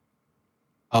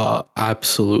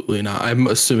 Absolutely not. I'm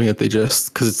assuming that they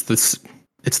just, because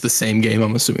it's the same game,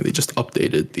 I'm assuming they just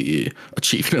updated the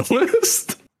achievement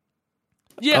list.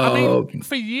 Yeah, I mean,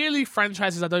 for yearly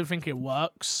franchises, I don't think it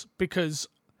works because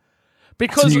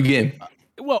it's a new game.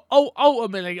 Well,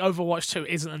 ultimately, Overwatch 2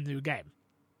 isn't a new game.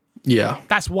 Yeah,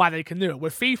 that's why they can do it.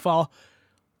 With FIFA,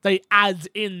 they add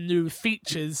in new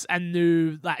features and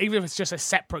new, like, even if it's just a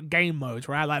separate game mode,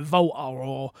 right? Like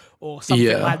Volta or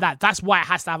something like that. That's why it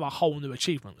has to have a whole new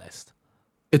achievement list.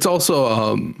 It's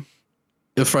also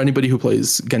for anybody who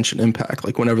plays Genshin Impact,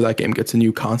 like whenever that game gets a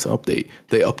new content update,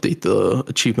 they update the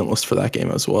achievement list for that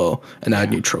game as well and add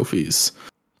new trophies.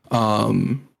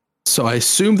 So I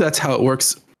assume that's how it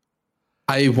works.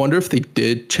 I wonder if they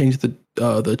did change the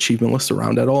achievement list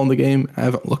around at all in the game. I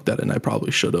haven't looked at it, and I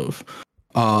probably should have.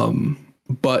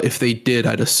 But if they did,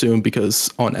 I'd assume,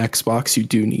 because on Xbox you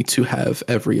do need to have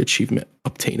every achievement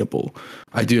obtainable.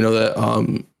 I do know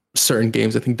that certain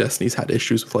games, I think Destiny's had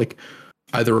issues with like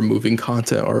either removing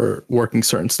content or working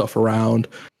certain stuff around.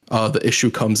 The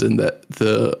issue comes in that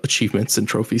the achievements and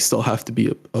trophies still have to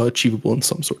be achievable in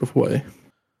some sort of way,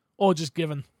 or just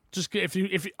given. Just if you,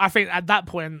 I think at that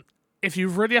point, if you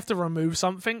really have to remove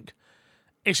something,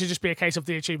 it should just be a case of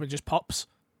the achievement just pops.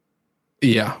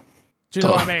 Yeah. Do you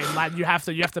know what I mean? Like you have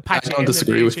to patch it in that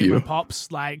the achievement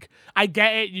pops. Like I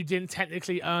get it, you didn't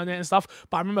technically earn it and stuff,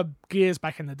 but I remember Gears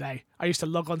back in the day. I used to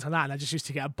log onto that and I just used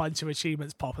to get a bunch of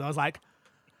achievements pop, and I was like,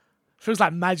 feels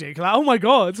like magic. Like, oh my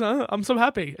god, I'm so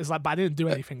happy. It's like, but I didn't do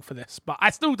anything for this, but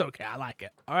I still don't care. I like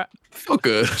it. All right. Feel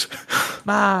good.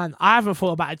 Man, I haven't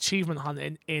thought about achievement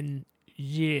hunting in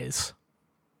years.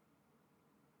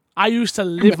 I used to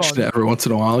live on it every once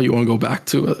in a while. You want to go back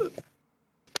to it?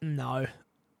 No.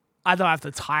 I don't have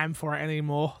the time for it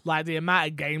anymore. Like the amount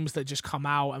of games that just come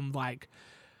out and like,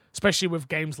 especially with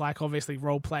games like obviously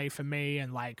roleplay for me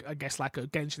and like I guess like a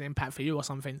Genshin Impact for you or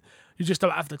something, you just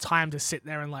don't have the time to sit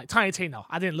there and like Tiny Tina.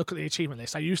 I didn't look at the achievement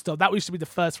list. That used to be the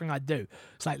first thing I'd do.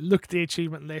 It's like look at the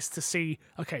achievement list to see,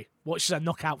 okay, what should I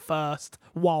knock out first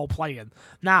while playing.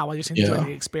 Now I just enjoy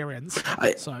the experience.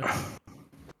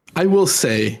 I will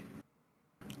say,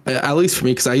 at least for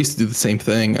me, because I used to do the same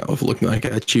thing of looking like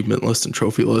at achievement lists and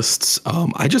trophy lists.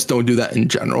 I just don't do that in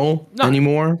general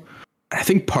anymore. I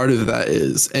think part of that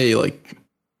is like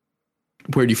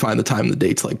where do you find the time and the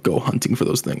day to like go hunting for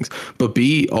those things? But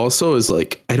B also is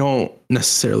like I don't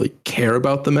necessarily care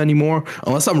about them anymore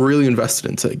unless I'm really invested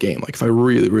into a game. Like if I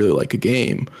really, really like a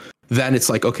game, then it's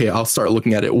like, okay, I'll start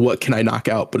looking at it. What can I knock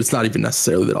out? But it's not even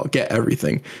necessarily that I'll get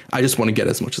everything. I just want to get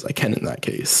as much as I can in that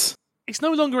case. It's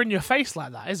no longer in your face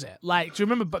like that, is it? Like, do you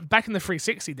remember back in the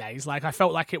 360 days? Like, I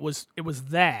felt like it was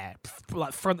there,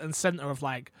 like front and center of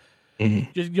like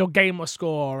your gamer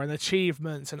score and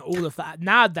achievements and all of that.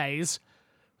 Nowadays,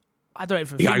 I don't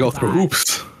even. You gotta go through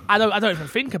hoops. I don't even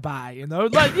think about it. You know,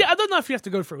 like I don't know if you have to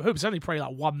go through hoops. It's only probably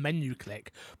like one menu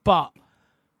click, but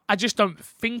I just don't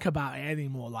think about it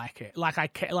anymore like I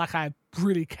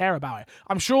really care about it.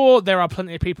 I'm sure there are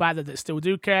plenty of people out there that still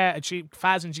do care, achieve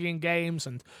 1000G in games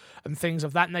and things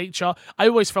of that nature. I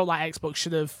always felt like Xbox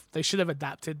should have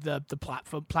adapted the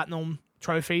platinum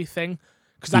trophy thing,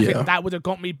 because I think that would have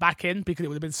got me back in, because it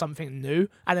would have been something new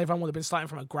and everyone would have been starting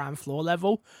from a ground floor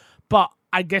level. But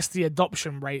I guess the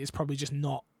adoption rate is probably just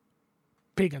not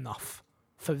big enough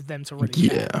for them to really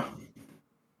care.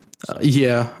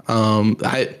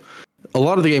 A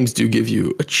lot of the games do give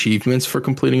you achievements for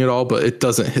completing it all, but it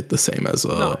doesn't hit the same as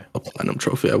a platinum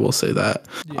trophy. I will say that.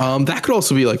 That could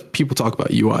also be like people talk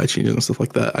about UI changes and stuff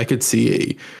like that. I could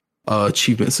see a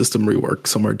achievement system rework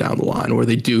somewhere down the line where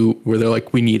they're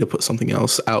like, we need to put something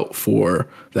else out for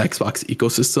the Xbox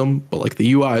ecosystem, but like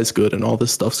the UI is good and all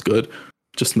this stuff's good.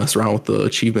 Just mess around with the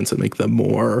achievements and make them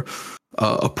more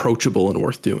approachable and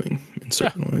worth doing in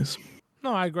certain ways.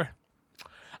 No, I agree.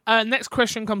 Next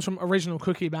question comes from Original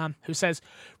Cookie Man, who says,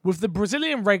 with the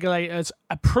Brazilian regulators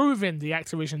approving the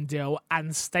Activision deal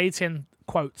and stating,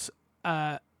 quote,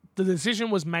 the decision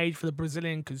was made for the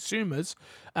Brazilian consumers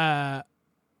and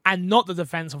not the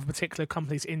defense of a particular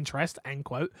company's interest, end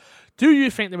quote, do you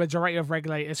think the majority of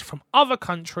regulators from other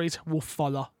countries will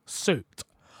follow suit?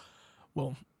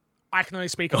 Well, I can only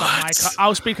speak about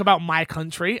I'll speak about my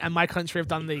country, and my country have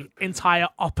done the entire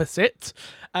opposite,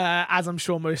 as I'm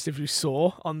sure most of you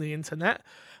saw on the internet.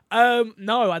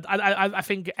 No, I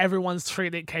think everyone's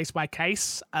treating it case by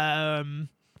case.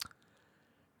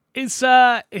 It's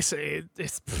an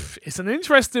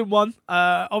interesting one.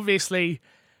 Obviously,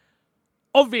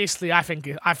 I think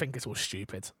it's all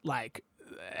stupid. Like,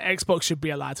 Xbox should be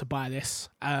allowed to buy this.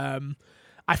 I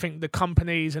think the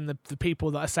companies and the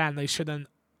people that are saying they shouldn't,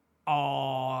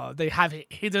 they have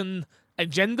hidden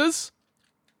agendas.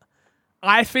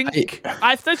 I think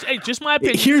just my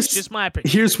opinion.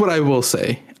 Here's what I will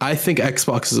say. I think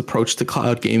Xbox's approach to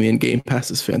cloud gaming and Game Pass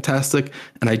is fantastic,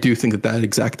 and I do think that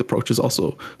exact approach is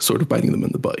also sort of biting them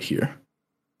in the butt here.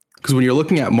 Because when you're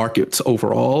looking at markets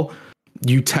overall,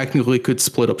 you technically could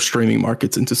split up streaming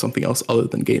markets into something else other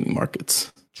than gaming markets.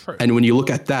 True. And when you look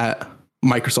at that,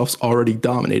 Microsoft's already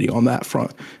dominating on that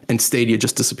front, and Stadia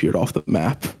just disappeared off the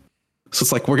map. So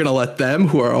it's like, we're going to let them,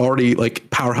 who are already like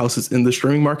powerhouses in the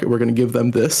streaming market, we're going to give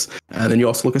them this. And then you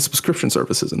also look at subscription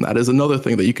services. And that is another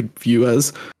thing that you could view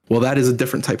as, well, that is a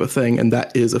different type of thing. And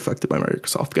that is affected by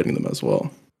Microsoft getting them as well.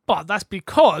 But that's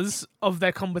because of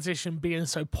their competition being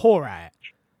so poor at it.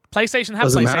 PlayStation have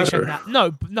doesn't PlayStation matter.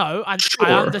 now. No, and Sure.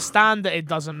 I understand that it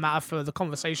doesn't matter for the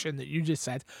conversation that you just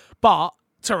said. But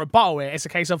to rebuttal it, it's a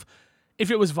case of,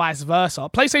 if it was vice versa,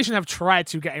 PlayStation have tried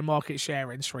to get a market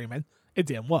share in streaming. It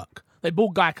didn't work. They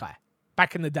bought Gaikai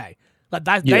back in the day. Like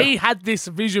that, They had this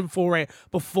vision for it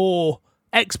before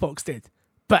Xbox did,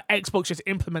 but Xbox just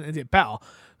implemented it better.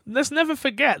 Let's never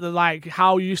forget that, like,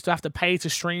 how you used to have to pay to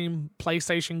stream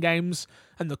PlayStation games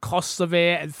and the costs of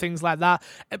it and things like that.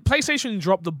 And PlayStation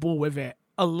dropped the ball with it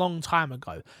a long time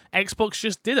ago. Xbox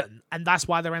just didn't, and that's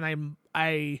why they're in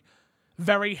a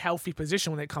very healthy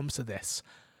position when it comes to this.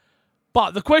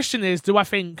 But the question is, do I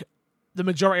think the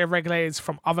majority of regulators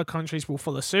from other countries will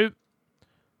follow suit?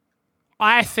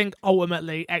 I think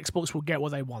ultimately Xbox will get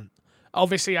what they want.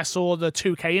 Obviously, I saw the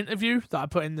 2K interview that I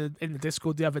put in the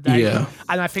Discord the other day,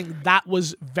 and I think that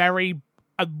was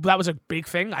that was a big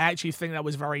thing. I actually think that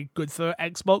was very good for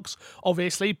Xbox,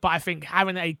 obviously, but I think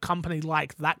having a company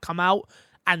like that come out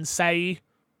and say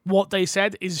what they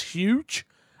said is huge.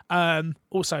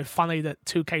 Also, funny that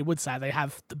 2K would say they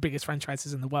have the biggest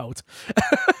franchises in the world.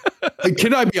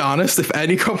 Can I be honest? If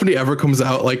any company ever comes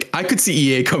out, like I could see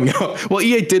EA coming out. Well,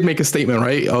 EA did make a statement,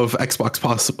 right, of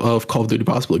of Call of Duty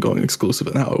possibly going exclusive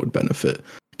and how it would benefit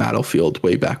Battlefield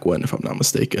way back when, if I'm not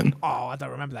mistaken. Oh, I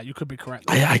don't remember that. You could be correct.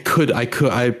 I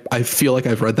feel like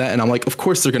I've read that, and I'm like, of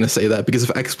course they're gonna say that, because if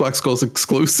Xbox goes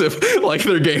exclusive, like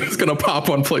their game is gonna pop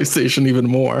on PlayStation even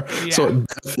more. Yeah. So it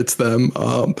benefits them.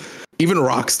 Even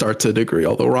Rockstar to a degree,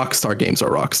 although Rockstar games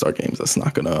are Rockstar games, that's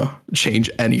not gonna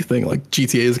change anything. Like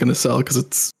GTA is gonna sell because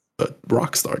it's a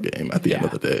Rockstar game at the end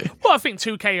of the day. Well, I think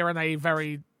 2K are in a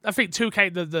very. I think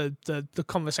 2K the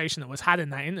conversation that was had in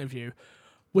that interview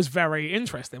was very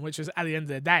interesting, which is at the end of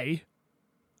the day,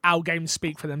 our games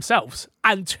speak for themselves.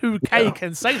 And 2K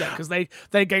can say that because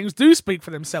their games do speak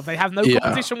for themselves. They have no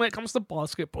competition when it comes to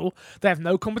basketball. They have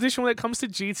no competition when it comes to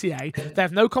GTA. They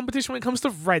have no competition when it comes to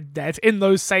Red Dead in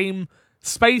those same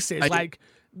spaces.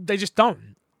 They just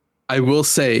don't. I will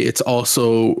say it's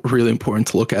also really important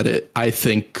to look at it. I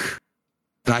think,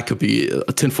 and I could be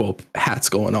a tinfoil hats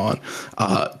going on,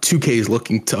 2K is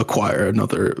looking to acquire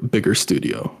another bigger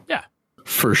studio. Yeah.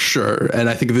 For sure. And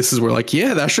I think this is where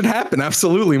that should happen.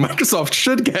 Absolutely. Microsoft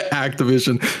should get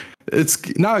Activision.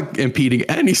 It's not impeding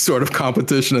any sort of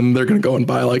competition, and they're going to go and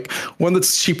buy one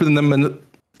that's cheaper than them. And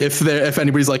if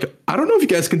anybody's like, I don't know if you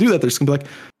guys can do that, they're just going to be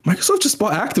like, Microsoft just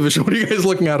bought Activision. What are you guys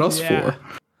looking at us for?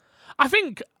 I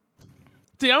think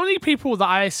the only people that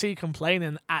I see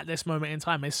complaining at this moment in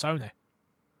time is Sony.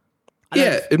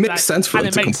 It makes sense for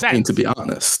them to complain, to be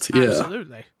honest.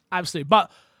 Absolutely.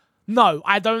 But no,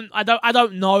 I don't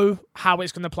know how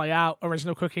it's going to play out,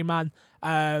 Original Cookie Man.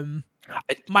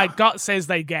 My gut says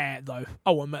they get it, though.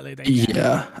 Ultimately, they get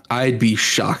it. I'd be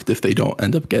shocked if they don't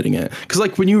end up getting it.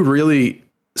 Because, when you really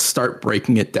start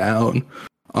breaking it down,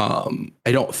 I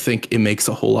don't think it makes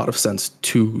a whole lot of sense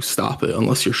to stop it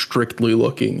unless you're strictly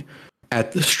looking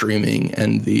at the streaming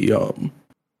and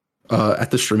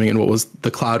what was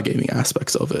the cloud gaming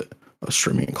aspects of it.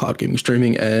 Streaming and cloud gaming,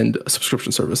 streaming and a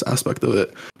subscription service aspect of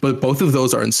it. But both of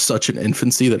those are in such an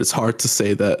infancy that it's hard to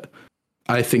say that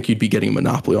I think you'd be getting a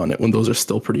monopoly on it when those are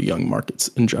still pretty young markets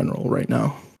in general right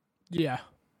now. Yeah.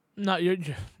 No, you're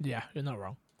not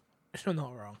wrong. You're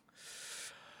not wrong.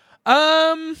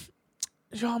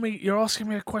 Jami, you're asking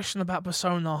me a question about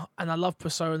Persona, and I love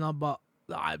Persona, but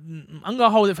I'm going to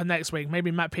hold it for next week.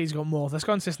 Maybe Matt P's got more. Let's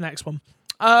go on to this next one.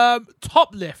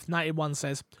 Top Lift 91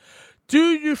 says,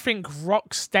 do you think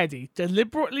Rocksteady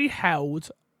deliberately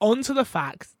held onto the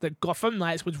fact that Gotham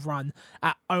Knights would run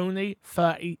at only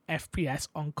 30 FPS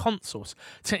on consoles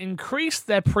to increase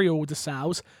their pre-order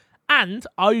sales? And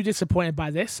are you disappointed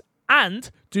by this? And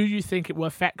do you think it will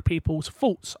affect people's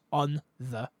thoughts on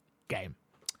the game?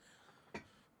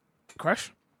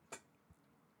 Crush?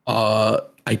 I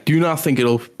do not think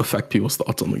it'll affect people's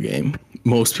thoughts on the game.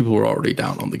 Most people were already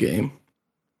down on the game.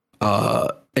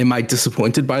 Am I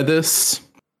disappointed by this?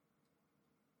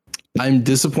 I'm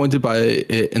disappointed by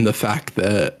it in the fact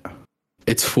that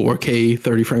it's 4K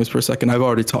 30 frames per second. I've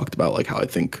already talked about how I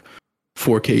think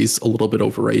 4K is a little bit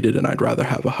overrated and I'd rather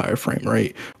have a higher frame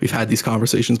rate. We've had these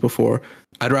conversations before.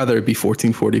 I'd rather it be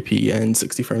 1440p and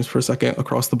 60 frames per second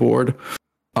across the board.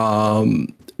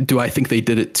 Do I think they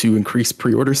did it to increase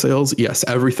pre-order sales? Yes,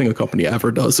 everything a company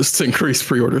ever does is to increase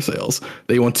pre-order sales.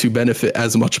 They want to benefit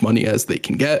as much money as they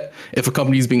can get. If a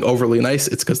company is being overly nice,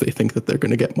 it's because they think that they're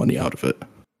going to get money out of it.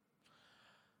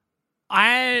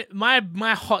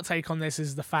 My hot take on this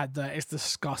is the fact that it's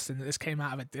disgusting that this came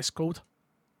out of a Discord.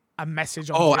 A message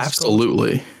on Discord.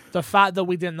 Absolutely. The fact that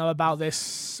we didn't know about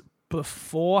this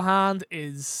beforehand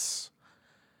is...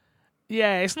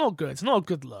 it's not good. It's not a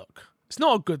good look. It's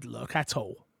not a good look at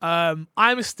all.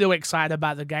 I'm still excited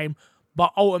about the game,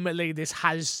 but ultimately this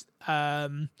has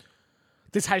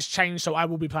changed, so I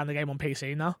will be playing the game on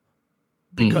PC now.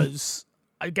 Because,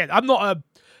 again, I'm not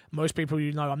most people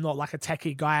I'm not like a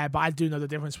techie guy, but I do know the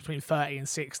difference between 30 and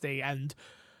 60, and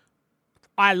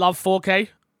I love 4K,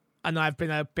 and I've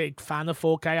been a big fan of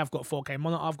 4K. I've got 4K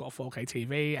monitor, I've got a 4K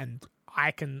TV, and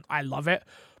I love it.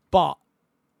 But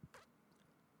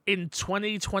in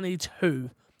 2022...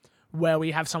 where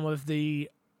we have some of the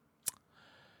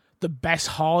best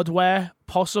hardware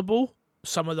possible,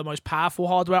 some of the most powerful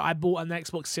hardware. I bought an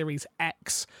Xbox Series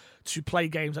X to play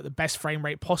games at the best frame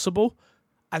rate possible,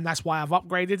 and that's why I've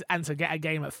upgraded. And to get a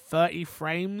game at 30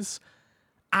 frames,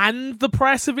 and the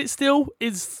price of it still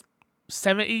is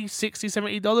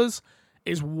 $70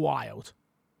 is wild.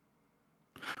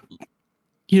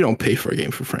 You don't pay for a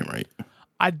game for frame rate.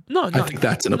 I think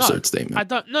that's an absurd statement. I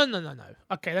don't. No.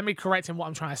 Okay, let me correct in what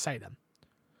I'm trying to say then.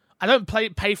 I don't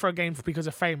pay for a game because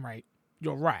of frame rate.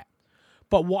 You're right.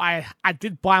 But what I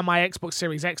did buy my Xbox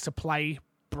Series X to play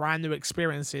brand new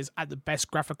experiences at the best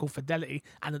graphical fidelity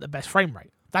and at the best frame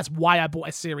rate. That's why I bought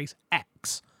a Series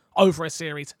X over a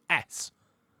Series S.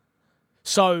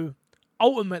 So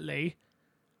ultimately,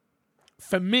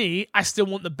 for me, I still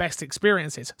want the best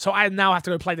experiences. So I now have to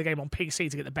go play the game on PC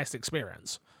to get the best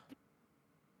experience,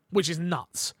 which is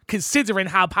nuts, considering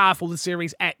how powerful the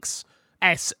Series X,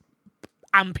 S,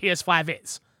 and PS5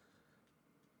 is.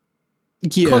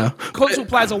 Yeah. Console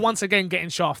players are once again getting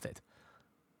shafted.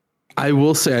 I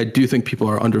will say I do think people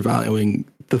are undervaluing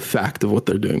the fact of what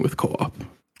they're doing with co-op.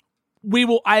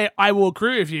 I will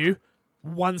agree with you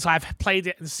once I've played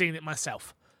it and seen it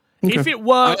myself. Okay. If it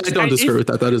works, I don't disagree with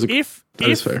that. That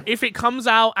is fair. If it comes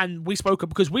out and we spoke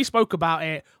about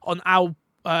it on our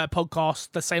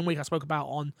podcast the same week I spoke about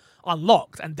on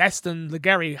Unlocked, and Destin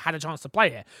Legary had a chance to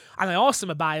play it, and I asked him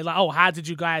about it, like, oh, how did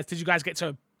you guys get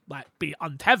to like be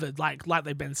untethered like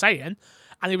they've been saying?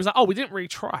 And he was like, oh, we didn't really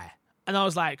try. And I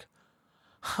was like,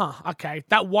 huh, okay,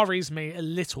 that worries me a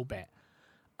little bit.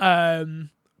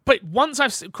 But once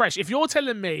Crash, if you're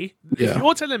telling me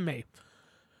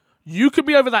you could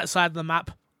be over that side of the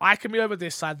map, I can be over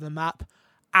this side of the map,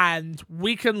 and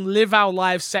we can live our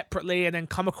lives separately and then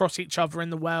come across each other in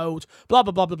the world, blah,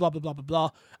 blah, blah, blah, blah, blah, blah, blah, blah.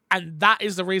 And that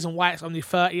is the reason why it's only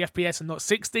 30 FPS and not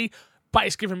 60, but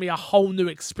it's giving me a whole new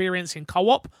experience in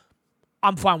co-op.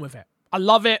 I'm fine with it. I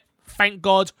love it. Thank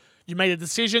God you made a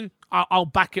decision. I'll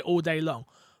back it all day long.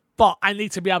 But I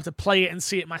need to be able to play it and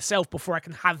see it myself before I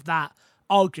can have that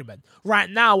argument. Right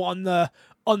now, on the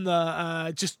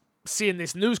just seeing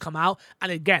this news come out,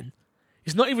 and again,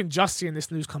 it's not even just seeing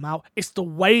this news come out, it's the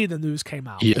way the news came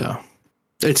out. Yeah.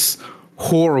 It's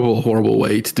horrible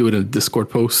way to do it in a Discord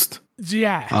post.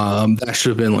 Yeah. That should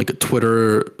have been like a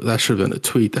Twitter, that should have been a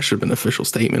tweet, that should have been an official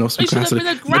statement of some capacity.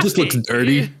 It just looks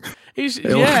dirty.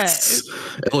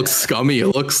 It looks scummy. It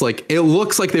looks like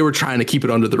they were trying to keep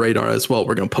it under the radar as well.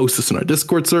 We're going to post this in our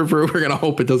Discord server. We're going to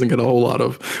hope it doesn't get a whole lot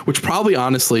of, which probably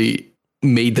honestly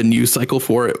made the news cycle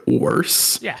for it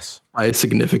worse. Yes. By a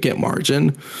significant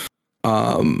margin.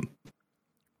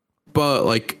 But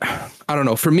like, I don't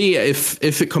know. For me, if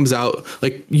it comes out,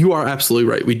 like, you are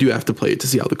absolutely right. We do have to play it to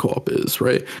see how the co-op is,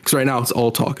 right? Because right now it's all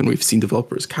talk, and we've seen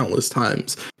developers countless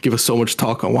times give us so much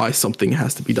talk on why something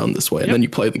has to be done this way. And then you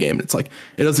play the game and it's like,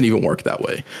 it doesn't even work that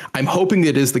way. I'm hoping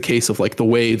that it is the case of like the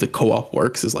way the co-op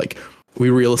works is like, we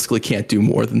realistically can't do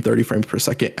more than 30 frames per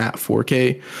second at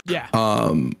 4K. Yeah.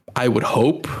 I would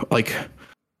hope, like,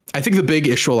 I think the big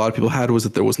issue a lot of people had was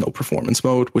that there was no performance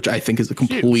mode, which I think is a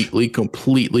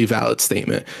completely valid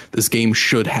statement. This game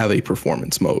should have a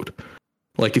performance mode.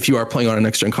 Like, if you are playing on a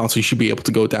next-gen console, you should be able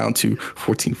to go down to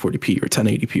 1440p or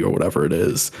 1080p or whatever it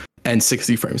is, and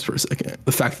 60 frames per second.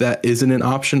 The fact that isn't an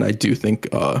option, I do think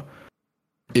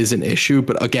is an issue.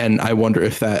 But again, I wonder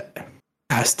if that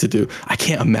has to do... I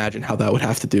can't imagine how that would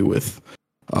have to do with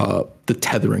the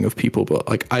tethering of people, but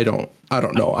like, I don't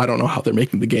know. I don't know how they're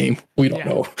making the game. We don't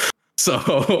know.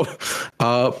 So,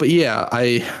 but yeah,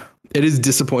 it is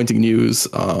disappointing news.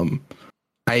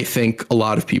 I think a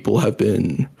lot of people have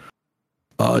been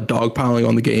dogpiling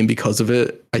on the game because of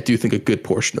it. I do think a good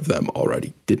portion of them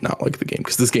already did not like the game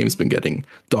because this game's been getting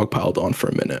dogpiled on for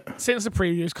a minute. Since the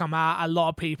previews come out, a lot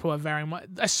of people are very much,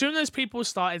 as soon as people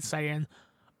started saying,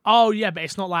 oh yeah, but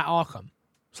it's not like Arkham.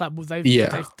 It's like, well,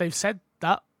 they've said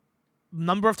that a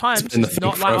number of times. It's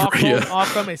not like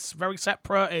Arkham. It's very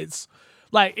separate. It's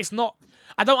like, it's not.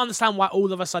 I don't understand why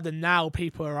all of a sudden now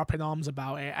people are up in arms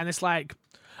about it. And it's like,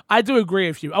 I do agree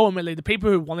with you. Ultimately, the people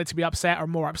who wanted to be upset are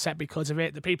more upset because of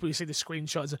it. The people who see the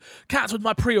screenshots, cancelled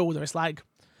my pre-order. It's like,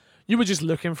 you were just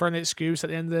looking for an excuse at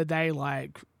the end of the day.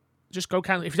 Like, just go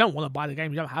cancel. If you don't want to buy the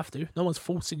game, you don't have to. No one's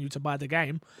forcing you to buy the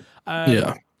game.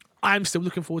 I'm still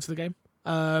looking forward to the game.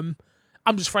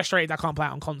 I'm just frustrated I can't play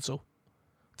it on console,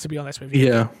 to be honest with you.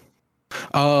 Yeah.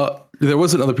 There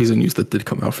was another piece of news that did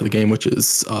come out for the game, which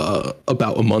is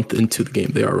about a month into the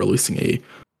game, they are releasing a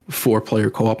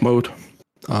 4-player co-op mode.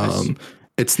 Nice.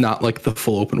 It's not like the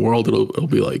full open world. It'll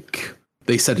be like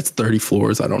they said it's 30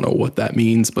 floors. I don't know what that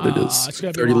means, but it is it's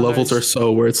gonna be 30 one of levels or those.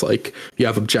 so where it's like you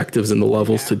have objectives in the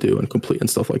levels to do and complete and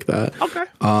stuff like that. Okay.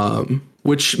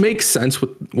 Which makes sense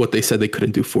with what they said they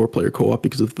couldn't do 4-player co-op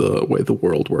because of the way the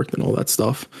world worked and all that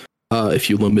stuff. If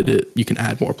you limit it, you can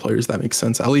add more players. That makes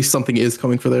sense. At least something is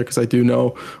coming for there because I do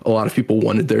know a lot of people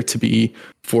wanted there to be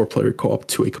 4-player co-op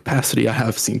to a capacity. I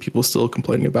have seen people still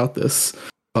complaining about this,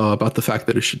 about the fact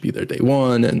that it should be there day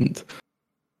one and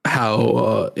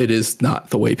how it is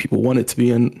not the way people want it to be.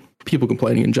 And people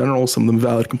complaining in general, some of them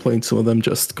valid complaints, some of them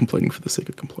just complaining for the sake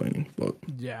of complaining. But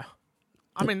Yeah.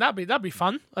 I mean, that'd be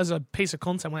fun as a piece of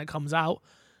content when it comes out.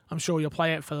 I'm sure you'll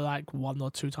play it for like 1 or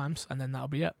 2 times, and then that'll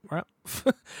be it, right?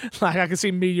 Like I can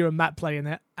see me, you, and Matt playing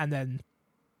it, and then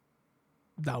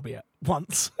that'll be it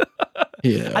once.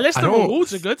 yeah, Unless the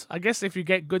rewards are good. I guess if you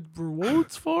get good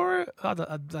rewards for it, I don't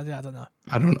know.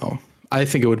 I don't know. I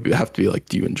think it would have to be like,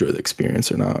 do you enjoy the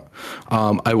experience or not?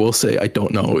 I will say I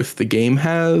don't know if the game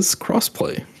has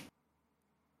crossplay.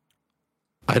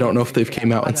 I don't know if they've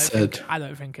came out and said. I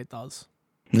don't think it does.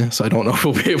 Yeah, so I don't know if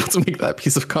we'll be able to make that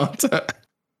piece of content.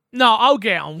 No, I'll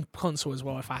get it on console as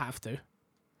well if I have to.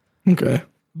 Okay.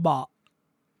 But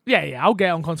yeah, I'll get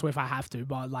it on console if I have to.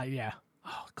 But like, yeah,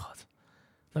 oh god,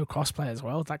 no crossplay as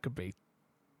well. That could be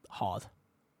hard.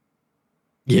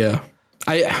 Yeah,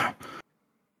 I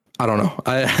don't know.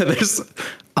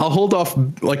 I'll hold off.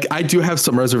 Like I do have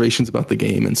some reservations about the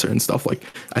game and certain stuff. Like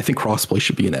I think crossplay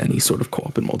should be in any sort of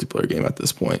co-op and multiplayer game at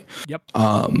this point. Yep.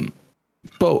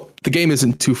 But the game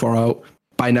isn't too far out.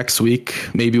 By next week,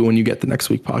 maybe when you get the next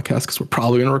week podcast, because we're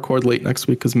probably going to record late next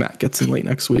week because Matt gets in late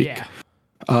next week. Yeah.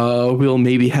 We'll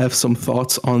maybe have some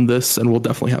thoughts on this, and we'll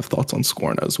definitely have thoughts on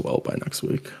Scorn as well by next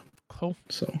week. Cool.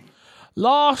 So,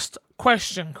 last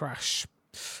question, Crash.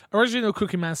 Original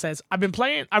Cookie Man says,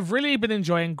 I've really been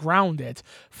enjoying Grounded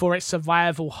for its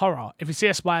survival horror. If you see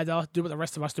a spider, do what the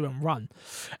rest of us do and run.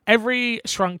 Every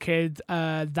shrunk kid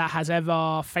that has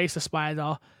ever faced a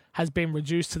spider has been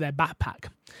reduced to their backpack.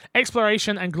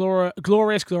 Exploration and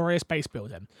glorious base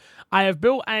building. I have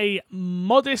built a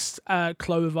modest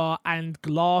clover and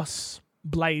glass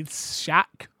blades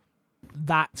shack.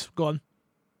 Gone.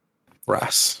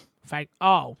 grass.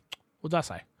 Oh, what did I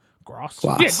say? Grass.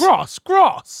 Glass. Yeah,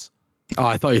 grass. Oh,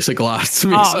 I thought you said glass.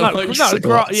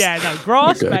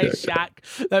 Grass-based shack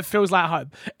that feels like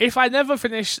home. If I never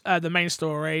finish the main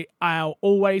story, I'll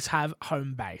always have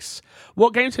home base.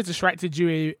 What games have distracted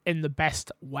you in the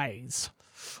best ways?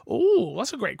 Oh,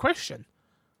 that's a great question.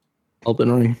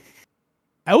 Elden Ring.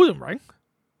 Elden Ring?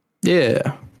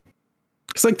 Yeah.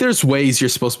 It's like there's ways you're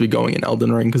supposed to be going in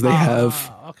Elden Ring because they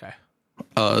have okay.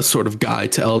 a sort of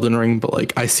guide to Elden Ring, but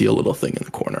like I see a little thing in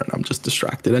the corner and I'm just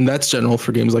distracted. And that's general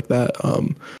for games like that.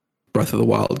 Breath of the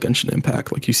Wild, Genshin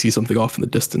Impact, like you see something off in the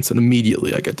distance and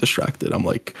immediately I get distracted. I'm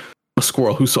like a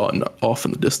squirrel who saw it off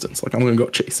in the distance. Like I'm going to go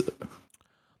chase it.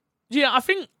 Yeah, I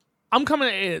think I'm coming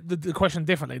at it, the question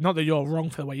differently. Not that you're wrong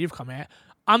for the way you've come at it.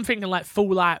 I'm thinking like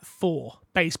Fallout 4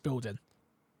 base building.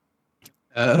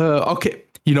 Okay.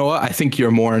 You know what? I think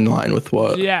you're more in line with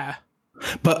what. Yeah.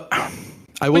 But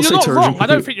I will say you're not to wrong. I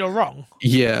don't think you're wrong.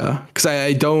 Yeah, because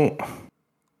I don't.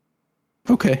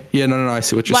 Okay. Yeah. No. I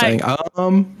see what you're saying.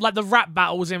 Like the rap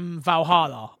battles in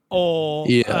Valhalla, or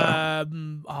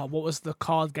what was the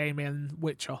card game in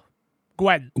Witcher?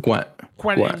 Gwent in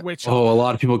Witcher. Oh, a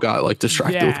lot of people got like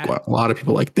distracted with Gwent. A lot of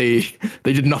people like they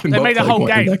did nothing. They but made a play whole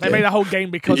Gwent game. They made a whole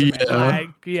game because of it. I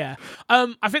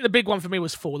think the big one for me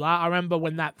was Fallout. I remember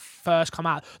when that first came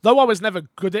out. Though I was never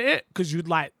good at it because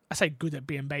I say good at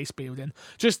being base building.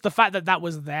 Just the fact that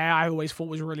was there, I always thought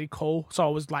was really cool. So I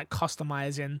was like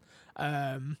customizing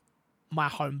my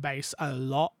home base a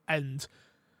lot, and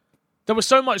there was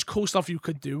so much cool stuff you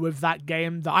could do with that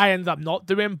game that I ended up not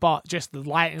doing, but just the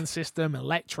lighting system,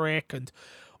 electric, and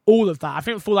all of that. I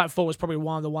think Fallout 4 was probably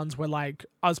one of the ones where like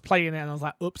I was playing it and I was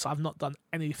like, oops, I've not done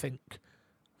anything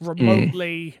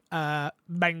remotely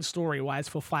main story-wise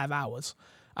for 5 hours.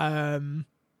 I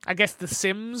guess The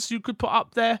Sims you could put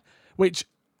up there, which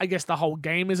I guess the whole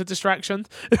game is a distraction.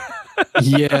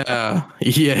 yeah.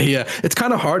 It's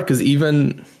kind of hard because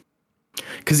even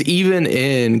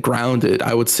in Grounded,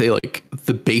 I would say like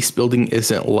the base building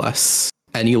isn't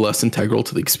any less integral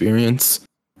to the experience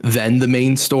than the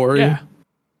main story. Yeah.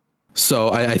 So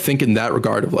I think in that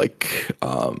regard of like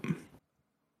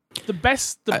the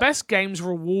best games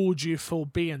reward you for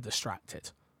being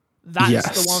distracted.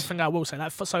 That's the one thing I will say.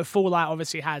 So Fallout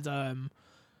obviously had some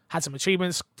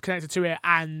achievements connected to it,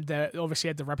 and obviously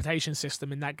had the reputation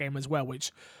system in that game as well,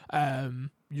 which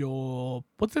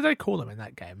what did they call them in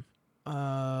that game?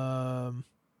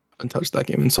 haven't touched that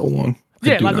game in so long.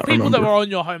 Yeah, like the people that were on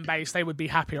your home base, they would be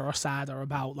happier or sadder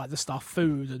about like the stuff,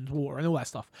 food and water and all that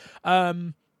stuff.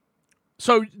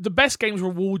 So the best games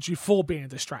reward you for being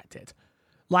distracted.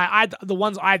 Like the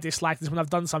ones I dislike is when I've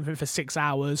done something for 6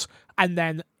 hours and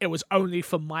then it was only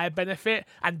for my benefit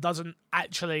and doesn't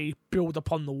actually build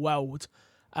upon the world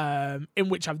in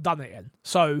which I've done it in.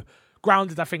 So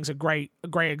Grounded, I think, is a great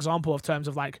example of terms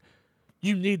of like,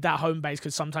 you need that home base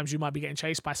because sometimes you might be getting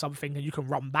chased by something and you can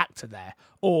run back to there,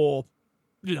 or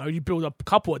you build up a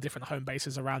couple of different home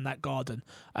bases around that garden.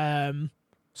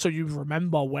 So you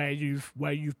remember where you've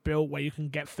built, where you can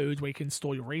get food, where you can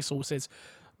store your resources.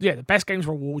 Yeah, the best games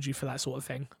reward you for that sort of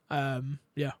thing.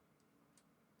 Yeah.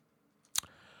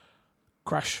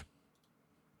 Crash.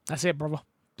 That's it, brother.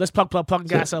 Let's plug and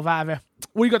get ourselves out of here.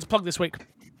 What you got to plug this week?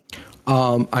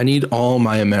 I need all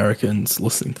my Americans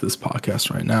listening to this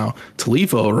podcast right now to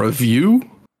leave a review.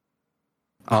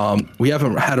 We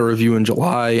haven't had a review in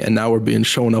July, and now we're being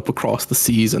shown up across the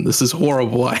seas, and this is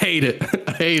horrible. I hate it.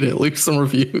 I hate it. Leave some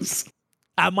reviews.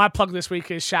 My plug this week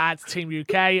is shout out to Team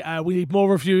UK. We need more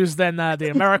reviews than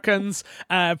the Americans.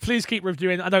 Please keep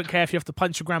reviewing. I don't care if you have to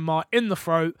punch your grandma in the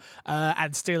throat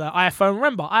and steal her iPhone.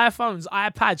 Remember, iPhones,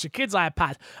 iPads, your kid's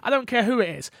iPad. I don't care who it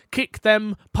is. Kick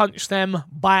them, punch them,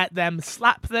 bite them,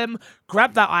 slap them.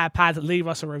 Grab that iPad, leave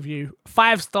us a review.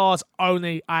 5 stars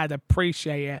only. I'd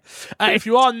appreciate it. If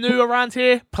you are new around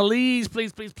here, please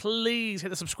hit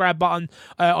the subscribe button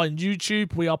on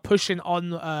YouTube. We are pushing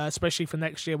on, especially for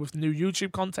next year, with new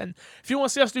YouTube content. If you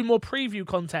want to see us do more preview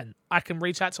content, I can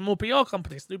reach out to more PR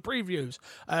companies to do previews,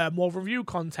 more review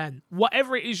content.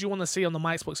 Whatever it is you want to see on the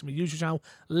My Xbox and Me YouTube channel,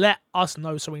 let us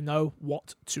know so we know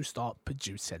what to start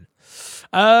producing.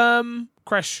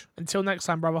 Kresh, until next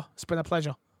time, brother. It's been a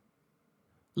pleasure.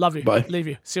 Love you. Bye. Leave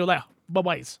you. See you later.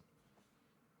 Bye-bye.